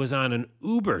 and it was on an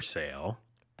Uber sale,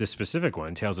 this specific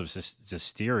one, Tales of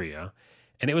Zestiria,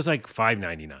 and it was like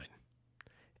 $5.99.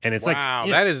 And it's wow,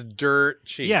 that is dirt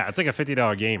cheap. Yeah, it's like a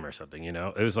 $50 game or something,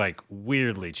 It was like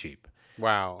weirdly cheap.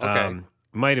 Wow, okay.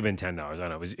 Might have been $10. I don't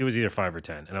know. It was either 5 or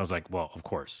 10. And I was like, well, of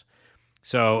course.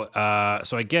 So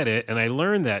I get it, and I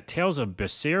learned that Tales of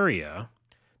Berseria,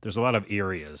 there's a lot of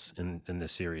areas in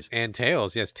this series. And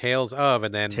Tales, yes, Tales of,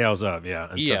 and then... Tales of, yeah.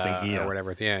 And something, or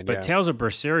whatever at the end, But Tales of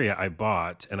Berseria I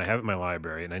bought, and I have it in my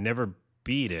library, and I never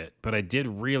beat it, but I did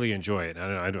really enjoy it. I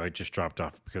don't know, I just dropped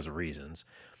off because of reasons.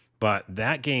 But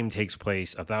that game takes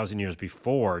place 1,000 years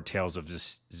before Tales of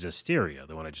Zestiria,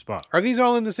 the one I just bought. Are these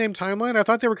all in the same timeline? I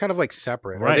thought they were kind of like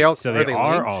separate. Right. They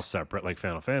are all separate, like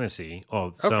Final Fantasy.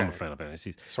 Well, some Final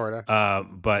Fantasies. Sort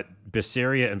of. But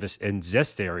Berseria and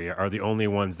Zestiria are the only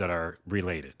ones that are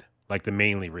related, like the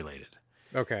mainly related.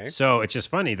 Okay. So it's just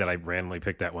funny that I randomly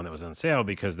picked that one that was on sale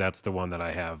because that's the one that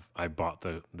I bought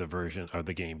the version of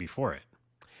the game before it.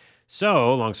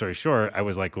 So long story short, I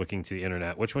was like looking to the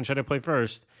internet, which one should I play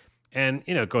first? And,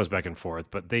 it goes back and forth,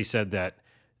 but they said that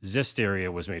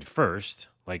Zestiria was made first,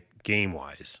 like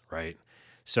game-wise, right?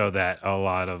 So that a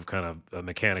lot of kind of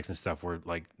mechanics and stuff were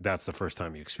like, that's the first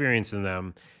time you experience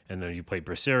them. And then you play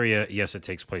Berseria. Yes, it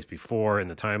takes place before in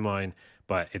the timeline,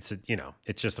 but it's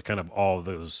just a kind of all of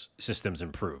those systems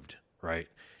improved, right?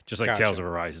 Just like Tales of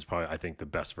Arise is probably, I think, the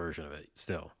best version of it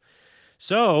still.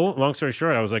 So, long story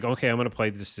short, I was like, okay, I'm going to play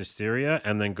this Zestiria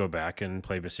and then go back and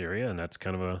play Berseria. And that's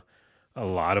kind of a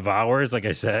lot of hours, like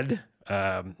I said,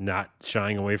 not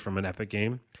shying away from an epic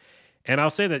game. And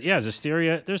I'll say that, yeah,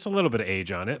 Zestiria, there's a little bit of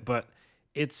age on it, but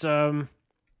it's similar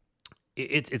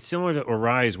to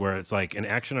Arise, where it's like an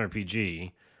action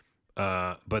RPG,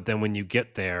 but then when you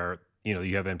get there,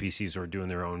 you have NPCs who are doing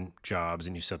their own jobs,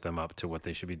 and you set them up to what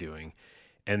they should be doing.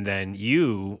 And then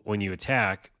when you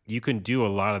attack, you can do a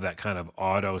lot of that kind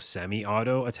of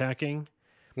semi-auto attacking,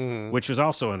 which was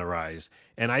also in Arise.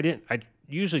 And I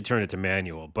usually turn it to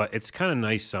manual, but it's kind of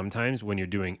nice sometimes when you're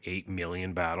doing 8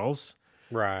 million battles.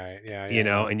 Right. Yeah.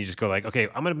 And you just go like, okay,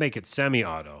 I'm going to make it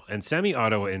semi-auto. And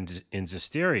semi-auto in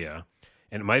Zestiria,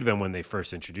 and it might have been when they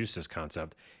first introduced this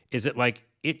concept, is it like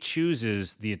it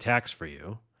chooses the attacks for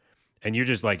you, and you're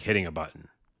just like hitting a button.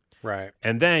 Right.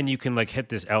 And then you can like hit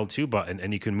this L2 button,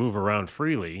 and you can move around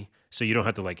freely, so you don't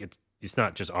have to like, it's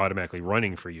not just automatically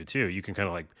running for you too. You can kind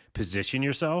of like position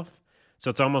yourself. So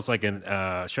it's almost like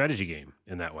a strategy game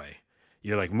in that way.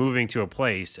 You're like moving to a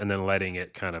place and then letting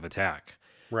it kind of attack.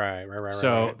 Right.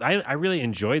 So I really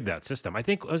enjoyed that system. I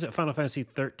think, was it Final Fantasy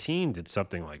 13 did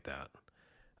something like that?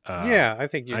 Yeah, I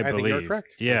think you're correct.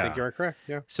 Yeah. I think you're correct.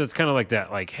 Yeah. So it's kind of like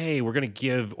that, like, hey, we're going to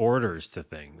give orders to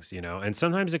things, and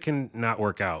sometimes it can not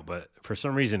work out, but for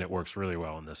some reason it works really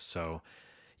well in this. So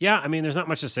yeah, I mean, there's not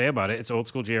much to say about it. It's old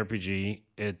school JRPG.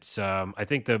 It's, I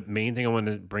think the main thing I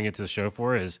wanted to bring it to the show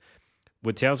for is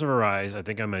with Tales of Arise. I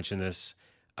think I mentioned this,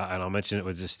 and I'll mention it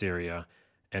with Zestiria,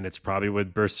 and it's probably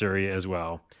with Berseria as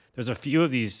well. There's a few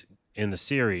of these in the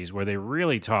series where they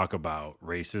really talk about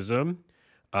racism,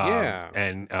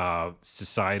 and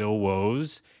societal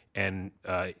woes, and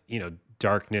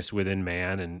darkness within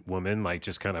man and woman. Like,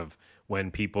 just kind of when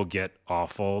people get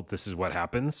awful, this is what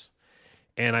happens.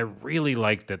 And I really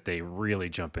like that they really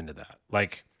jump into that.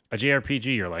 Like a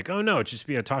JRPG, you're like, oh no, it's just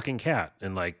be a talking cat,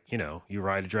 and like you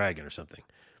ride a dragon or something.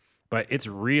 But it's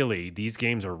really, these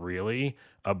games are really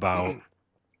about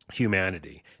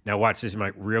humanity. Now watch, this is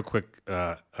my real quick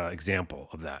example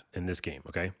of that in this game,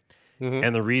 okay? Mm-hmm.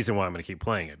 And the reason why I'm going to keep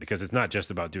playing it, because it's not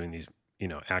just about doing these,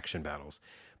 action battles.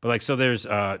 But like, so there's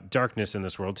darkness in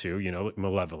this world too,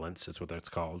 malevolence is what that's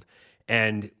called.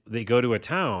 And they go to a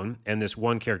town, and this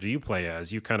one character you play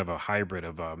as, you kind of a hybrid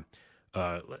of,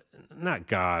 not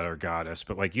god or goddess,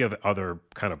 but like you have other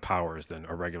kind of powers than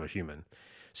a regular human.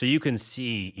 So you can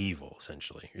see evil,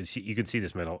 essentially. You can see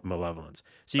this malevolence.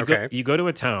 So you go to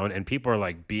a town, and people are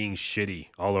like being shitty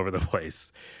all over the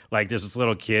place. Like there's this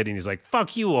little kid, and he's like,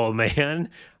 "Fuck you, old man,"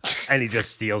 and he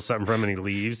just steals something from him, and he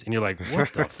leaves. And you're like,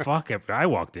 "What the fuck have I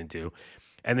walked into?"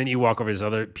 And then you walk over to these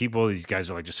other people. These guys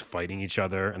are like just fighting each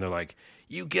other, and they're like,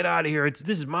 "You get out of here!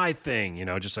 This is my thing,"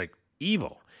 just like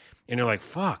evil. And you're like,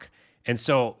 "Fuck!" And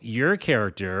so your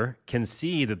character can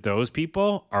see that those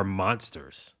people are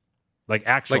monsters. Like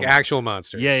actual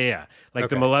monsters. Yeah. Like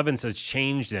the malevolence has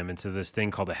changed them into this thing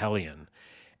called a Hellion.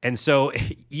 And so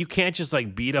you can't just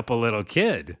like beat up a little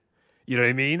kid. You know what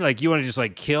I mean? Like you want to just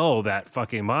like kill that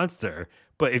fucking monster.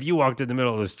 But if you walked in the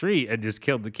middle of the street and just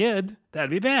killed the kid, that'd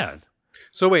be bad.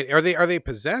 So wait, are they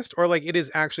possessed, or like it is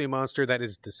actually a monster that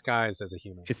is disguised as a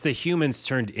human? It's the humans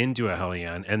turned into a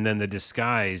Hellion, and then the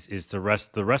disguise is the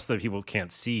rest of the people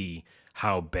can't see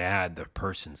how bad the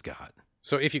person's got.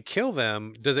 So if you kill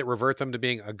them, does it revert them to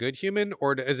being a good human,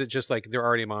 or is it just like they're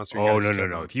already a monster? Oh,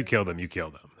 no. If you kill them, you kill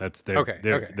them. That's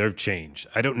they've changed.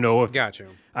 I don't know if got you.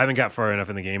 I haven't got far enough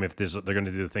in the game if they're going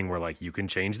to do the thing where like you can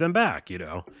change them back,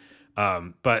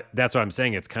 But that's what I'm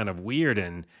saying. It's kind of weird,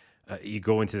 and you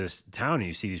go into this town and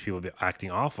you see these people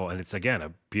acting awful, and it's again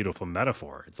a beautiful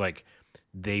metaphor. It's like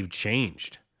they've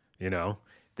changed.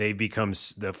 They become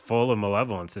full of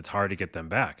malevolence. It's hard to get them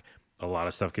back. A lot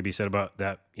of stuff could be said about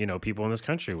that, people in this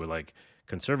country with like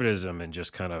conservatism and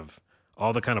just kind of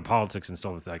all the kind of politics and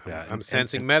stuff like that. I'm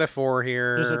sensing metaphor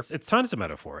here. It's tons of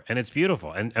metaphor, and it's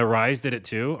beautiful. And Arise did it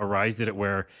too. Arise did it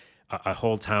where a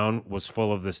whole town was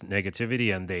full of this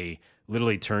negativity, and they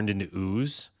literally turned into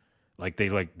ooze.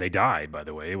 They died, by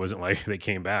the way. It wasn't like they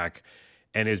came back,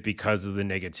 and it's because of the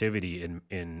negativity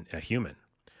in a human.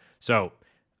 So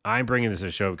I'm bringing this to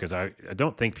the show because I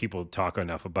don't think people talk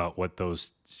enough about what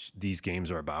these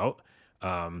games are about.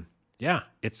 Yeah,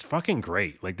 it's fucking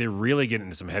great. Like, they're really getting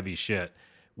into some heavy shit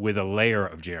with a layer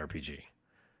of JRPG.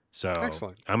 So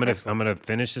Excellent. I'm Excellent. gonna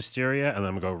finish Zestiria and then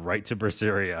I'm gonna go right to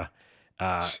Berseria.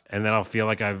 And then I'll feel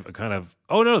like I've kind of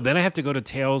then I have to go to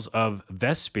Tales of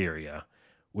Vesperia,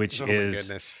 which Oh my is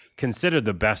goodness. considered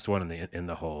the best one in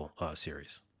the whole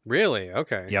series. Really?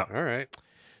 Okay. Yeah. All right.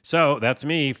 So that's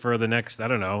me for the next, I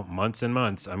don't know, months and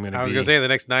months. I'm gonna I was gonna be say the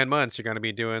next 9 months you're gonna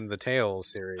be doing the Tales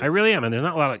I series. really am, and there's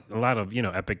not a lot of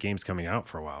epic games coming out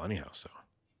for a while anyhow, so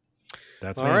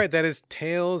that's All me. right, that is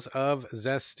Tales of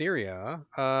Zestiria.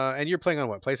 And you're playing on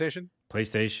what? PlayStation?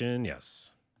 PlayStation,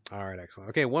 yes. All right, excellent.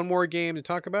 Okay, one more game to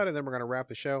talk about, and then we're gonna wrap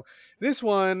the show. This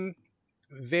one,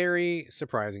 very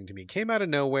surprising to me. Came out of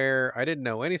nowhere. I didn't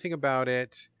know anything about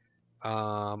it.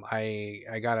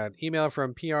 I got an email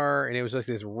from PR, and it was just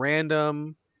this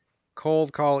random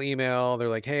cold call email. They're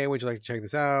like, "Hey, would you like to check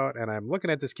this out?" And I'm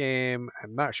looking at this game.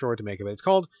 I'm not sure what to make of it. It's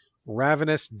called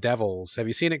Ravenous Devils. Have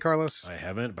you seen it, Carlos? I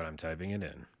haven't, but I'm typing it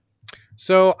in.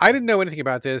 So I didn't know anything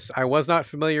about this. I was not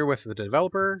familiar with the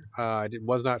developer.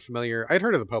 Was not familiar. I'd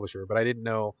heard of the publisher, but I didn't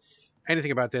know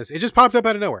anything about this. It just popped up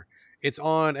out of nowhere. It's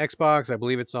on Xbox. I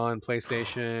believe it's on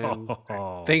PlayStation.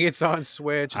 I think it's on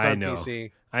Switch. It's on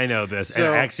PC. I know this. So,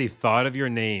 and I actually thought of your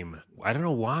name. I don't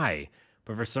know why,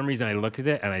 but for some reason I looked at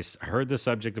it and I heard the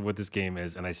subject of what this game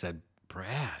is, and I said,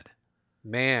 Brad.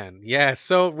 Man, yes.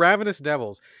 So Ravenous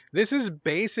Devils. This is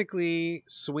basically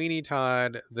Sweeney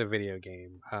Todd, the video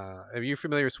game. Are you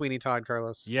familiar with Sweeney Todd,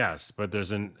 Carlos? Yes, but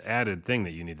there's an added thing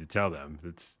that you need to tell them.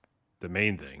 It's the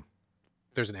main thing.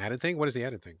 There's an added thing? What is the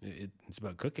added thing? It's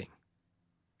about cooking.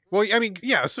 Well, I mean,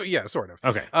 yeah, sort of.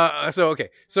 Okay.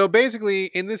 So basically,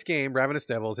 in this game, Ravenous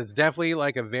Devils, it's definitely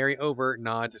like a very overt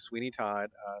nod to Sweeney Todd.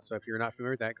 So if you're not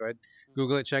familiar with that, go ahead,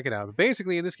 Google it, check it out. But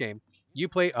basically, in this game, you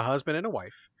play a husband and a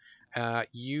wife.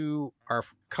 You are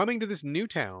coming to this new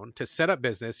town to set up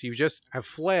business. You just have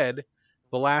fled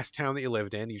the last town that you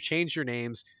lived in. You've changed your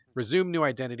names, resumed new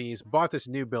identities, bought this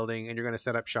new building, and you're going to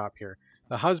set up shop here.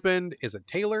 The husband is a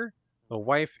tailor. The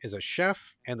wife is a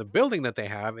chef, and the building that they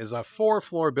have is a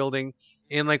 4-floor building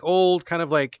in like old, kind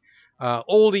of like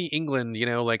oldie England.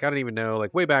 Like I don't even know,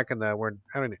 like way back in the word.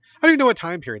 I don't even know what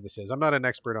time period this is. I'm not an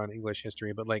expert on English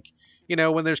history, but like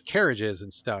when there's carriages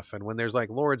and stuff, and when there's like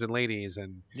lords and ladies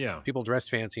and people dressed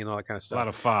fancy and all that kind of stuff. A lot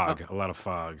of fog. A lot of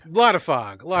fog. A lot of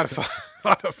fog. A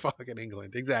lot of fog in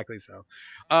England. Exactly so.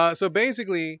 So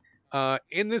basically.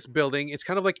 In this building, it's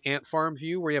kind of like ant farm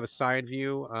view where you have a side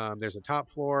view. There's a top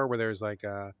floor where there's like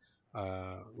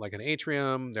an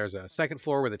atrium. There's a second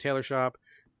floor with a tailor shop.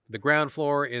 The ground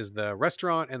floor is the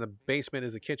restaurant, and the basement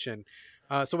is the kitchen.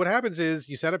 So what happens is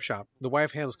you set up shop. The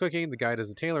wife handles cooking. The guy does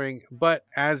the tailoring. But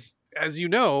as you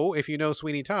know, if you know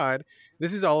Sweeney Todd,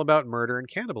 this is all about murder and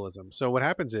cannibalism. So what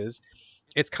happens is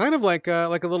it's kind of like a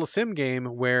little sim game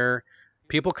where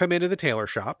people come into the tailor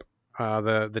shop.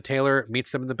 The tailor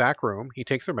meets them in the back room. He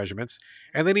takes their measurements,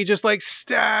 and then he just like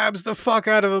stabs the fuck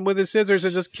out of them with his scissors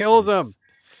and just kills them.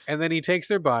 And then he takes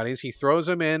their bodies, he throws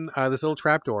them in this little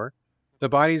trap door. The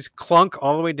bodies clunk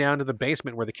all the way down to the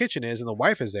basement where the kitchen is, and the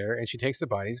wife is there, and she takes the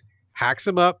bodies, hacks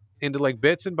them up into like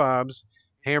bits and bobs,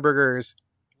 hamburgers,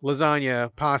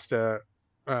 lasagna, pasta,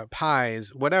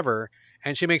 pies, whatever.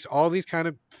 And she makes all these kind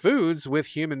of foods with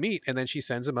human meat, and then she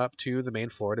sends them up to the main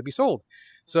floor to be sold.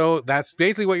 So that's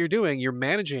basically what you're doing. You're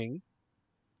managing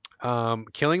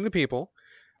killing the people.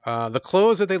 The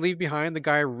clothes that they leave behind, the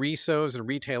guy resews and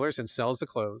retailers and sells the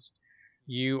clothes.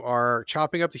 You are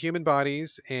chopping up the human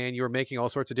bodies, and you're making all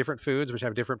sorts of different foods which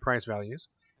have different price values.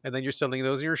 And then you're selling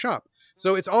those in your shop.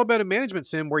 So it's all about a management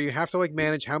sim where you have to like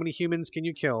manage how many humans can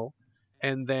you kill,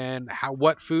 and then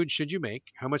what food should you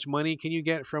make, how much money can you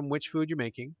get from which food you're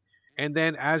making. And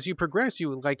then as you progress,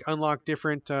 you like unlock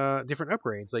different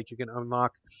upgrades. Like you can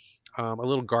unlock a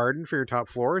little garden for your top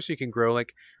floor, so you can grow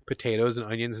like potatoes and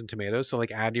onions and tomatoes. So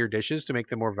like add to your dishes to make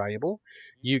them more valuable.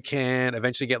 You can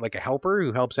eventually get like a helper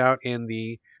who helps out in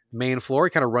the main floor. He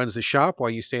kind of runs the shop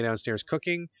while you stay downstairs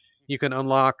cooking. You can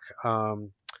unlock.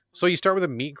 So you start with a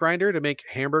meat grinder to make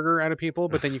hamburger out of people,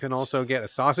 but then you can also get a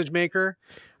sausage maker,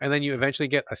 and then you eventually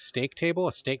get a steak table,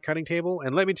 a steak cutting table.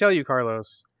 And let me tell you,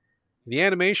 Carlos. The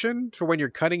animation for when you're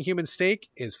cutting human steak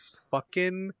is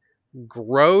fucking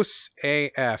gross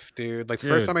AF, dude. Like the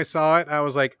first time I saw it, I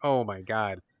was like, oh my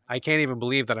God, I can't even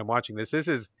believe that I'm watching this. This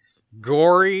is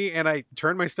gory, and I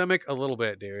turned my stomach a little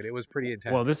bit, dude. It was pretty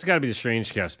intense. Well, this has got to be the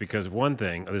strange cast because one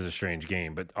thing, this is a strange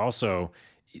game, but also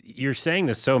you're saying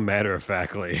this so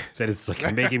matter-of-factly that it's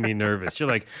like making me nervous. You're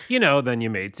like, then you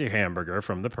made your hamburger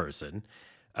from the person.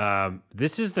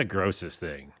 This is the grossest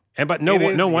thing. But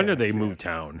no wonder they moved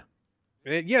town.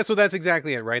 So that's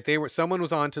exactly it, right? Someone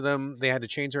was onto them. They had to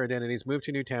change their identities, move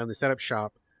to a new town. They set up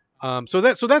shop. So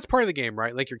that's part of the game,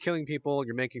 right? Like you're killing people,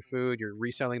 you're making food, you're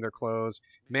reselling their clothes,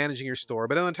 managing your store.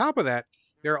 But on top of that,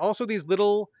 there are also these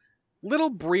little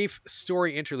brief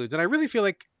story interludes, and I really feel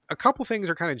like a couple things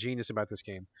are kind of genius about this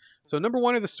game. So number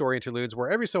one are the story interludes, where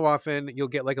every so often you'll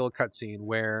get like a little cutscene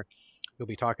where you'll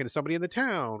be talking to somebody in the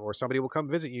town, or somebody will come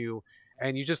visit you,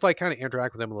 and you just like kind of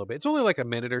interact with them a little bit. It's only like a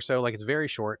minute or so, like it's very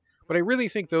short, but I really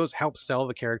think those help sell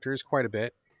the characters quite a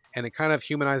bit, and it kind of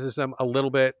humanizes them a little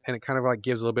bit, and it kind of like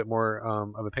gives a little bit more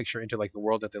of a picture into like the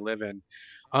world that they live in.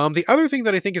 The other thing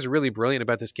that I think is really brilliant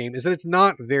about this game is that it's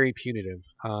not very punitive.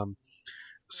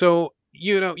 So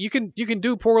you can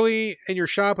do poorly in your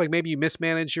shop, like maybe you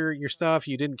mismanage your stuff,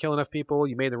 you didn't kill enough people,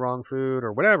 you made the wrong food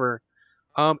or whatever.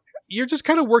 um, you're just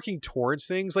kind of working towards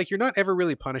things. Like you're not ever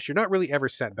really punished. You're not really ever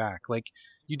set back. Like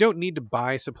you don't need to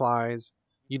buy supplies.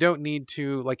 You don't need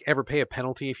to like ever pay a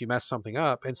penalty if you mess something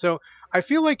up. And so I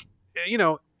feel like,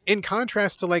 in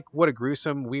contrast to like what a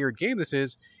gruesome, weird game this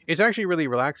is, it's actually really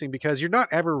relaxing because you're not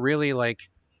ever really like,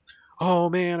 oh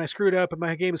man, I screwed up and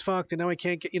my game is fucked and now I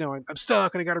can't get, I'm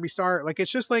stuck and I got to restart. Like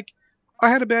it's just like, I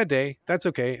had a bad day. That's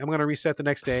okay. I'm going to reset the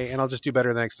next day and I'll just do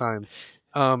better the next time.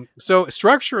 So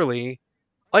structurally,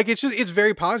 like it's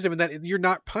very positive in that you're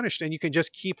not punished and you can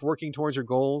just keep working towards your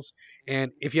goals.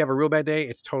 And if you have a real bad day,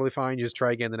 it's totally fine. You just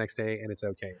try again the next day and it's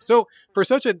okay. So for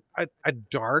such a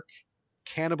dark,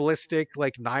 cannibalistic,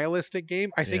 like nihilistic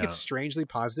game, I think it's Yeah. strangely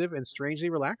positive and strangely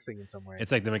relaxing in some ways.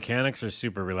 It's like the mechanics are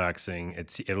super relaxing.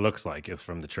 It looks like it's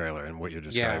from the trailer and what you're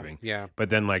Yeah, describing. yeah. But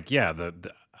then like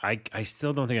I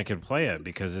still don't think I could play it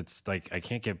because it's like I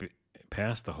can't get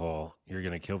past the whole you're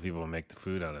gonna kill people and make the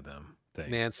food out of them thing.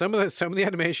 Man, some of the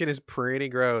animation is pretty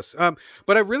gross.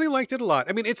 But I really liked it a lot.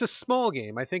 I mean, it's a small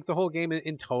game. I think the whole game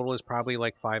in total is probably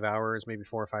like 5 hours, maybe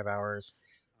 4 or 5 hours.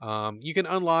 You can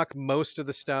unlock most of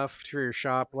the stuff to your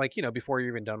shop, like before you're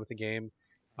even done with the game.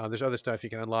 There's other stuff you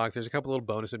can unlock. There's a couple little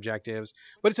bonus objectives,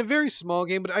 but it's a very small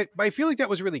game. But I feel like that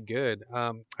was really good.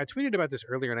 I tweeted about this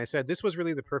earlier, and I said this was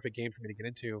really the perfect game for me to get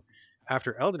into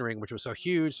after Elden Ring, which was so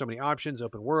huge, so many options,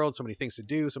 open world, so many things to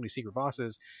do, so many secret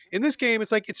bosses. In this game,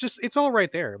 it's like it's all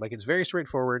right there. Like it's very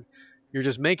straightforward. You're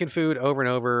just making food over and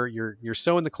over. You're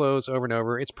sewing the clothes over and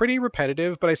over. It's pretty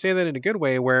repetitive, but I say that in a good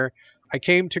way where I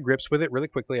came to grips with it really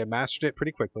quickly. I mastered it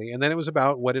pretty quickly, and then it was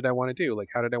about what did I want to do? Like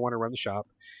how did I want to run the shop?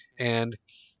 And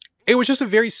it was just a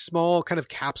very small kind of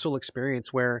capsule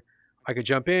experience where I could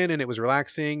jump in and it was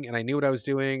relaxing and I knew what I was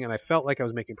doing and I felt like I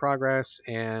was making progress.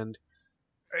 And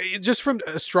just from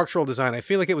a structural design, I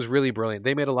feel like it was really brilliant.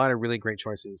 They made a lot of really great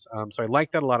choices. So I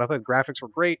liked that a lot. I thought the graphics were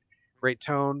great, great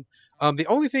tone. The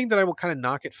only thing that I will kind of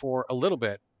knock it for a little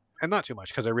bit, and not too much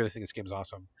because I really think this game's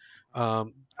awesome.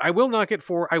 I will knock it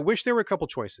for, I wish there were a couple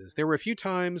choices. There were a few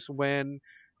times when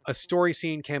a story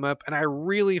scene came up and I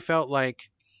really felt like,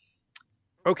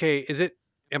 okay,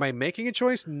 am I making a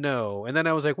choice? No. And then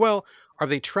I was like, well, are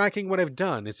they tracking what I've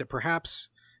done? Is it perhaps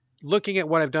looking at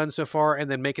what I've done so far and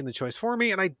then making the choice for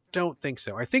me? And I don't think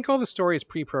so. I think all the story is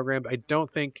pre-programmed. I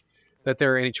don't think that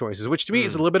there are any choices, which to me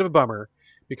is a little bit of a bummer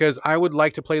because I would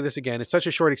like to play this again. It's such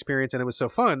a short experience and it was so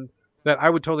fun that I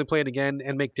would totally play it again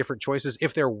and make different choices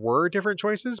if there were different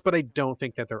choices, but I don't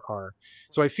think that there are.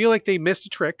 So I feel like they missed a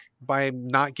trick by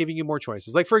not giving you more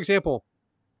choices. Like, for example,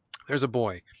 there's a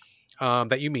boy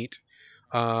that you meet.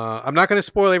 I'm not going to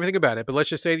spoil everything about it, but let's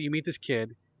just say that you meet this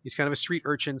kid. He's kind of a street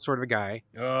urchin sort of a guy.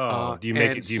 Oh, do you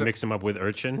mix them up with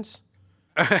urchins?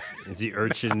 Is the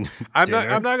urchin I'm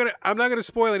dinner? not gonna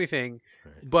spoil anything,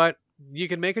 Right. but you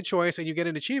can make a choice and you get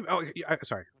an achievement. Oh,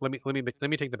 sorry. Let me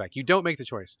take that back. You don't make the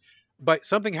choice, but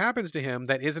something happens to him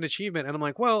that is an achievement, and I'm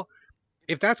like, well,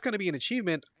 if that's going to be an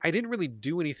achievement, I didn't really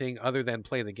do anything other than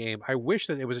play the game. I wish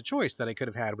that it was a choice that I could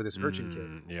have had with this urchin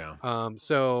kid. Yeah.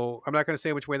 So I'm not going to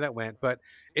say which way that went, but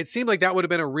it seemed like that would have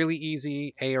been a really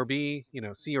easy A or B,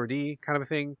 C or D kind of a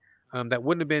thing. That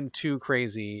wouldn't have been too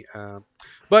crazy.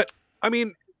 But I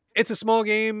mean, it's a small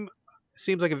game.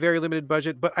 Seems like a very limited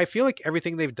budget, but I feel like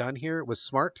everything they've done here was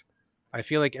smart. I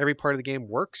feel like every part of the game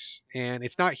works, and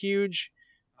it's not huge.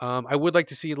 I would like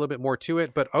to see a little bit more to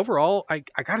it, but overall, I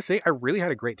gotta say, I really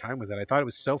had a great time with it. I thought it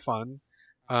was so fun,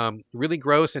 really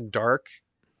gross and dark.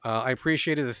 I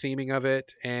appreciated the theming of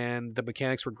it, and the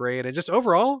mechanics were great, and just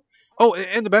overall. Oh,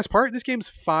 and the best part, this game's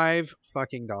 $5,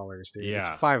 dude.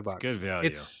 Yeah, It's $5. it's good value.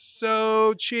 It's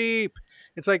so cheap.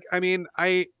 It's like, I mean,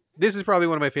 this is probably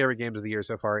one of my favorite games of the year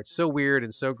so far. It's so weird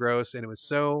and so gross, and it was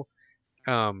so,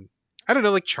 I don't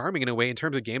know, like charming in a way in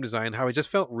terms of game design. How it just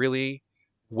felt really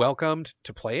welcomed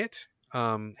to play it.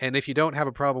 And if you don't have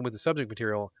a problem with the subject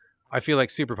material, I feel like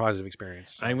super positive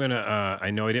experience. I'm gonna.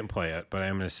 I know I didn't play it, but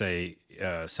I'm gonna say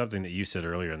something that you said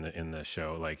earlier in the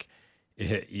show. Like,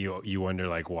 you wonder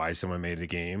like why someone made a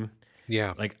game.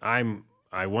 Yeah. Like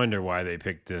I wonder why they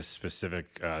picked this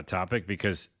specific topic,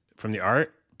 because from the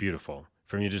art, beautiful.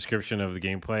 From your description of the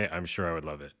gameplay, I'm sure I would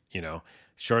love it.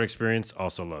 Short experience,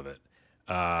 also love it.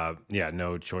 Yeah,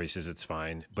 no choices, it's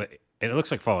fine. But and it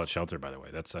looks like Fallout Shelter, by the way.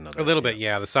 That's A another. little bit,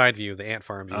 yeah. The side view, the ant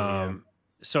farm view, yeah.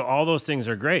 So all those things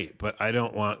are great, but I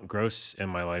don't want gross in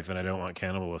my life, and I don't want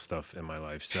cannibal stuff in my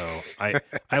life. So I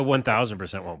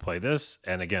 1000% won't play this.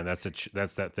 And again, that's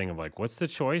that thing of like, what's the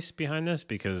choice behind this?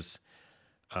 Because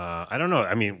I don't know.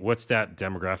 I mean, what's that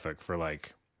demographic for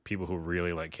like people who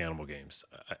really like cannibal games?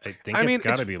 I think it's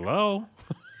got to be low.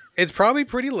 It's probably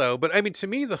pretty low, but I mean, to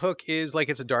me, the hook is like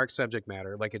it's a dark subject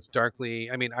matter. Like it's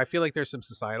darkly. I mean, I feel like there's some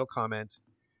societal comment.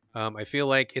 I feel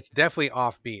like it's definitely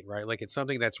offbeat, right? Like it's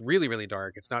something that's really, really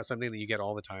dark. It's not something that you get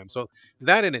all the time. So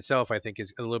that in itself, I think,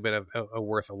 is a little bit of a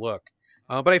worth a look.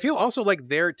 But I feel also like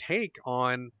their take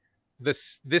on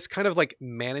this kind of like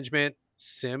management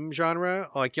sim genre.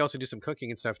 Like you also do some cooking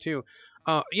and stuff too.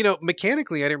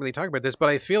 Mechanically, I didn't really talk about this, but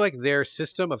I feel like their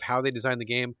system of how they design the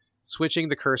game, switching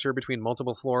the cursor between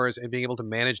multiple floors and being able to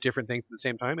manage different things at the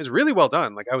same time, is really well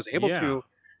done. Like I was able to,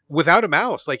 without a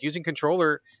mouse, like using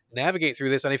controller, navigate through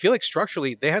this. And I feel like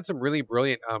structurally they had some really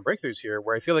brilliant breakthroughs here,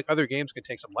 where I feel like other games could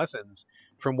take some lessons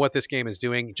from what this game is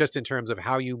doing, just in terms of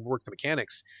how you work the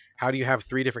mechanics. How do you have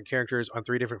three different characters on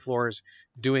three different floors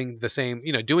doing the same,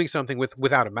 doing something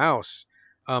without a mouse?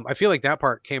 I feel like that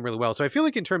part came really well. So I feel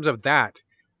like in terms of that,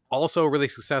 also really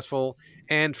successful.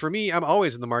 And for me, I'm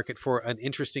always in the market for an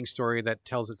interesting story that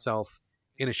tells itself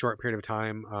in a short period of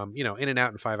time. In and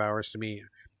out in 5 hours. To me,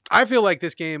 I feel like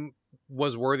this game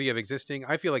was worthy of existing.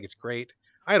 I feel like it's great.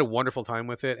 I had a wonderful time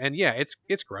with it, and yeah,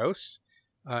 it's gross.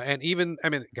 And even, I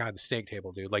mean, God, the steak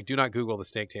table, dude. Like, do not Google the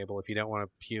steak table if you don't want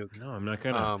to puke. No, I'm not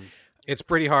gonna. It's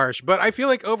pretty harsh, but I feel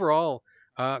like overall,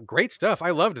 great stuff.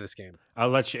 I loved this game. I'll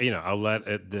let you. I'll let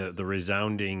the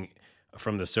resounding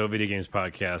from the So Video Games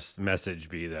podcast message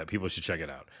be that people should check it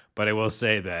out. But I will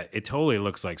say that it totally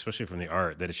looks like, especially from the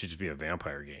art, that it should just be a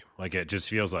vampire game. Like it just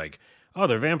feels like, oh,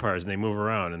 they're vampires and they move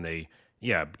around and they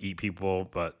eat people,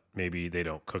 but maybe they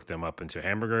don't cook them up into a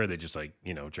hamburger. They just like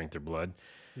drink their blood.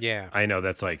 Yeah, I know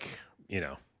that's like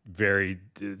very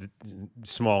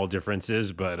small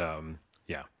differences, but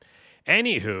yeah.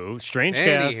 Anywho, strange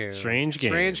game.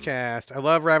 Strange cast. I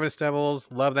love Ravenous Devils.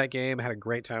 Love that game. Had a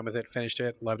great time with it. Finished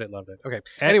it. Loved it. Okay.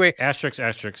 Anyway,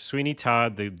 asterisk. Sweeney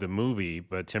Todd, the movie,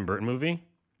 but Tim Burton movie.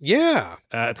 Yeah.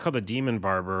 It's called The Demon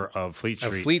Barber of Fleet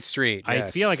Street. Of Fleet Street. Yes.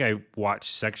 I feel like I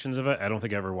watched sections of it. I don't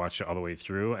think I ever watched it all the way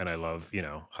through. And I love,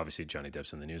 obviously Johnny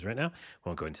Depp's in the news right now.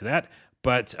 Won't go into that.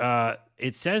 But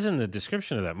it says in the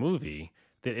description of that movie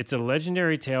that it's a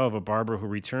legendary tale of a barber who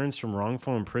returns from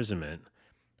wrongful imprisonment,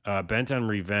 bent on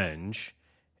revenge,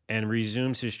 and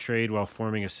resumes his trade while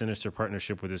forming a sinister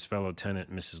partnership with his fellow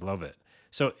tenant, Mrs. Lovett.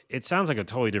 So it sounds like a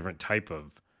totally different type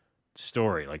of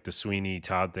story. Like the Sweeney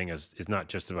Todd thing is not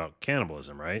just about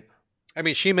cannibalism, right? I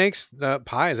mean, she makes the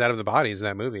pies out of the bodies in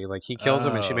that movie. Like he kills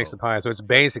them and she makes the pies. So it's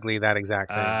basically that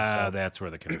exact thing. So that's where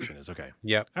the connection is. Okay.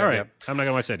 Yep. All right. Yep. I'm not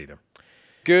going to watch that either.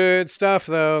 Good stuff,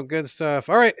 though. Good stuff.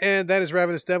 All right, and that is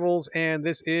Ravenous Devils, and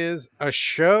this is a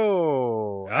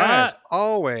show, as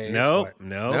always. No.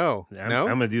 I'm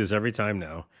going to do this every time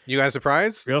now. You got a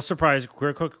surprise? Real surprise.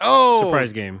 Quick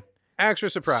surprise game.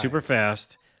 Extra surprise. Super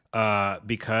fast.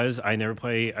 Because I never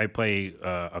play. I play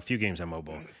a few games on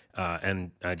mobile,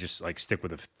 and I just like stick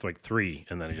with like three,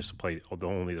 and then I just play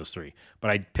only those three.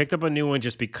 But I picked up a new one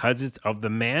just because it's of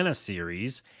the Mana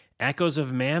series. Echoes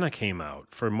of Mana came out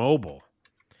for mobile.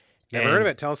 Never heard of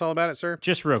it. Tell us all about it, sir.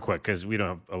 Just real quick, because we don't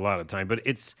have a lot of time. But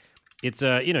it's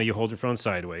you hold your phone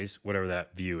sideways, whatever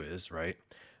that view is, right?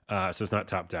 So it's not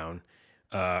top down,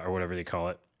 or whatever they call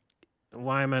it.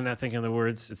 Why am I not thinking of the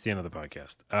words? It's the end of the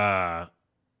podcast.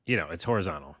 It's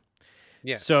horizontal.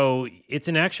 Yeah. So it's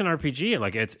an action RPG.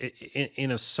 Like it's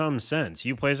in some sense,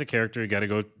 you play as a character. You got to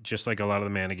go just like a lot of the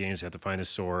Mana games. You have to find a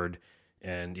sword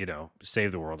and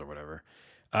save the world or whatever.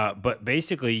 But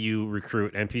basically, you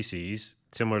recruit NPCs,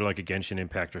 similar to like a Genshin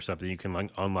Impact or something. You can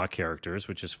unlock characters,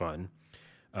 which is fun.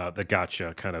 The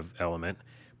gacha kind of element.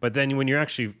 But then when you're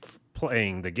actually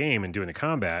playing the game and doing the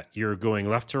combat, you're going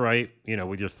left to right,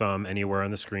 with your thumb anywhere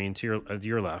on the screen to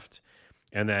your left.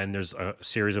 And then there's a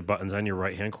series of buttons on your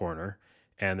right-hand corner.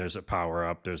 And there's a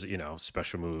power-up. There's,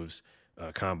 special moves,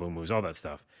 combo moves, all that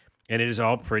stuff. And it is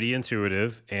all pretty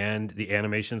intuitive. And the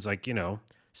animation's like,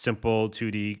 simple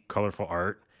 2D colorful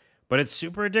art, but it's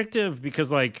super addictive because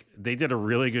like they did a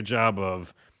really good job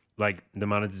of like the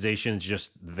monetization is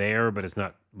just there, but it's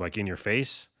not like in your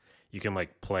face. You can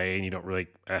like play and you don't really,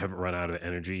 I haven't run out of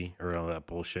energy or all that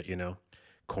bullshit,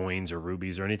 coins or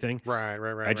rubies or anything. Right.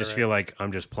 I just feel like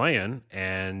I'm just playing,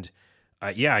 and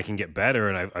yeah, I can get better,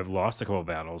 and I've lost a couple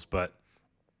battles, but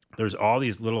there's all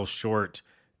these little short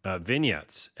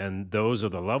vignettes, and those are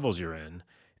the levels you're in.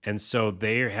 And so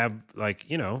they have like,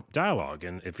 dialogue,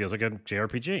 and it feels like a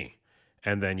JRPG.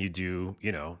 And then you do,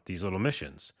 these little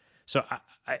missions. So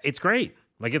it's great.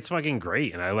 Like, it's fucking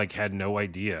great. And I like had no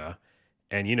idea.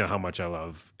 And you know how much I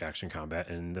love action combat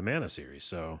in the Mana series.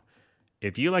 So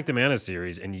if you like the Mana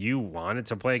series and you wanted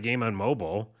to play a game on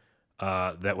mobile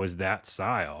that was that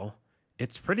style,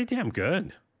 it's pretty damn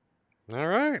good. All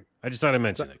right. I just thought I'd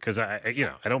mention it because I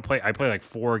play like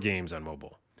 4 games on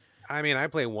mobile. I mean, I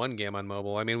play one game on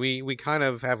mobile. I mean, we kind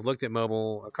of have looked at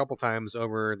mobile a couple times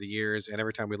over the years, and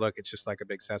every time we look, it's just like a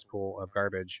big cesspool of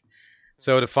garbage.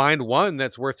 So to find one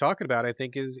that's worth talking about, I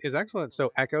think is excellent.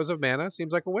 So Echoes of Mana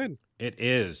seems like a win. It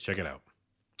is. Check it out.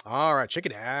 All right, check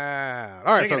it out.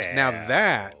 All right, folks. Now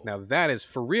that is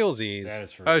for realsies. That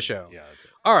is for a show. Yeah, that's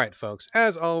it. All right, folks.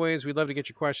 As always, we'd love to get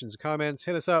your questions and comments.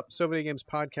 Hit us up,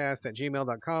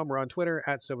 sovideogamespodcast@gmail.com. We're on Twitter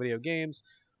 @sovideogames.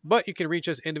 But you can reach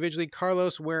us individually.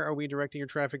 Carlos, where are we directing your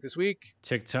traffic this week?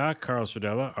 TikTok, Carlos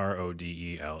Rodella,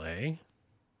 Rodela.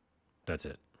 That's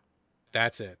it.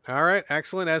 That's it. All right,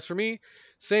 excellent. As for me,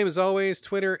 same as always,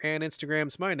 Twitter and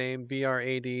Instagram's my name,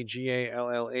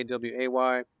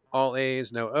 BRADGALLAWAY. All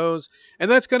A's, no O's. And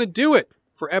that's going to do it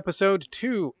for episode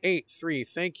 283.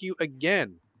 Thank you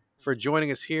again for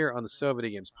joining us here on the So Video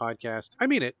Games podcast. I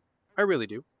mean it. I really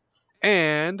do.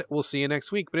 And we'll see you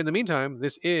next week. But in the meantime,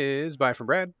 this is bye from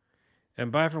Brad.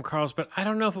 And bye from Carlos. But I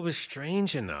don't know if it was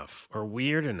strange enough or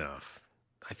weird enough.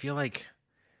 I feel like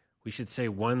we should say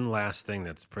one last thing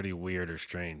that's pretty weird or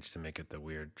strange to make it the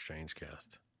weird, strange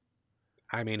cast.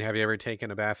 I mean, have you ever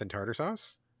taken a bath in tartar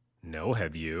sauce? No,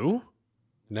 have you?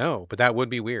 No, but that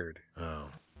would be weird. Oh,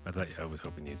 I was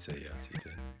hoping you'd say yes. You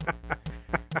did.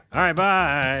 All right,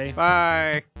 bye.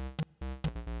 Bye.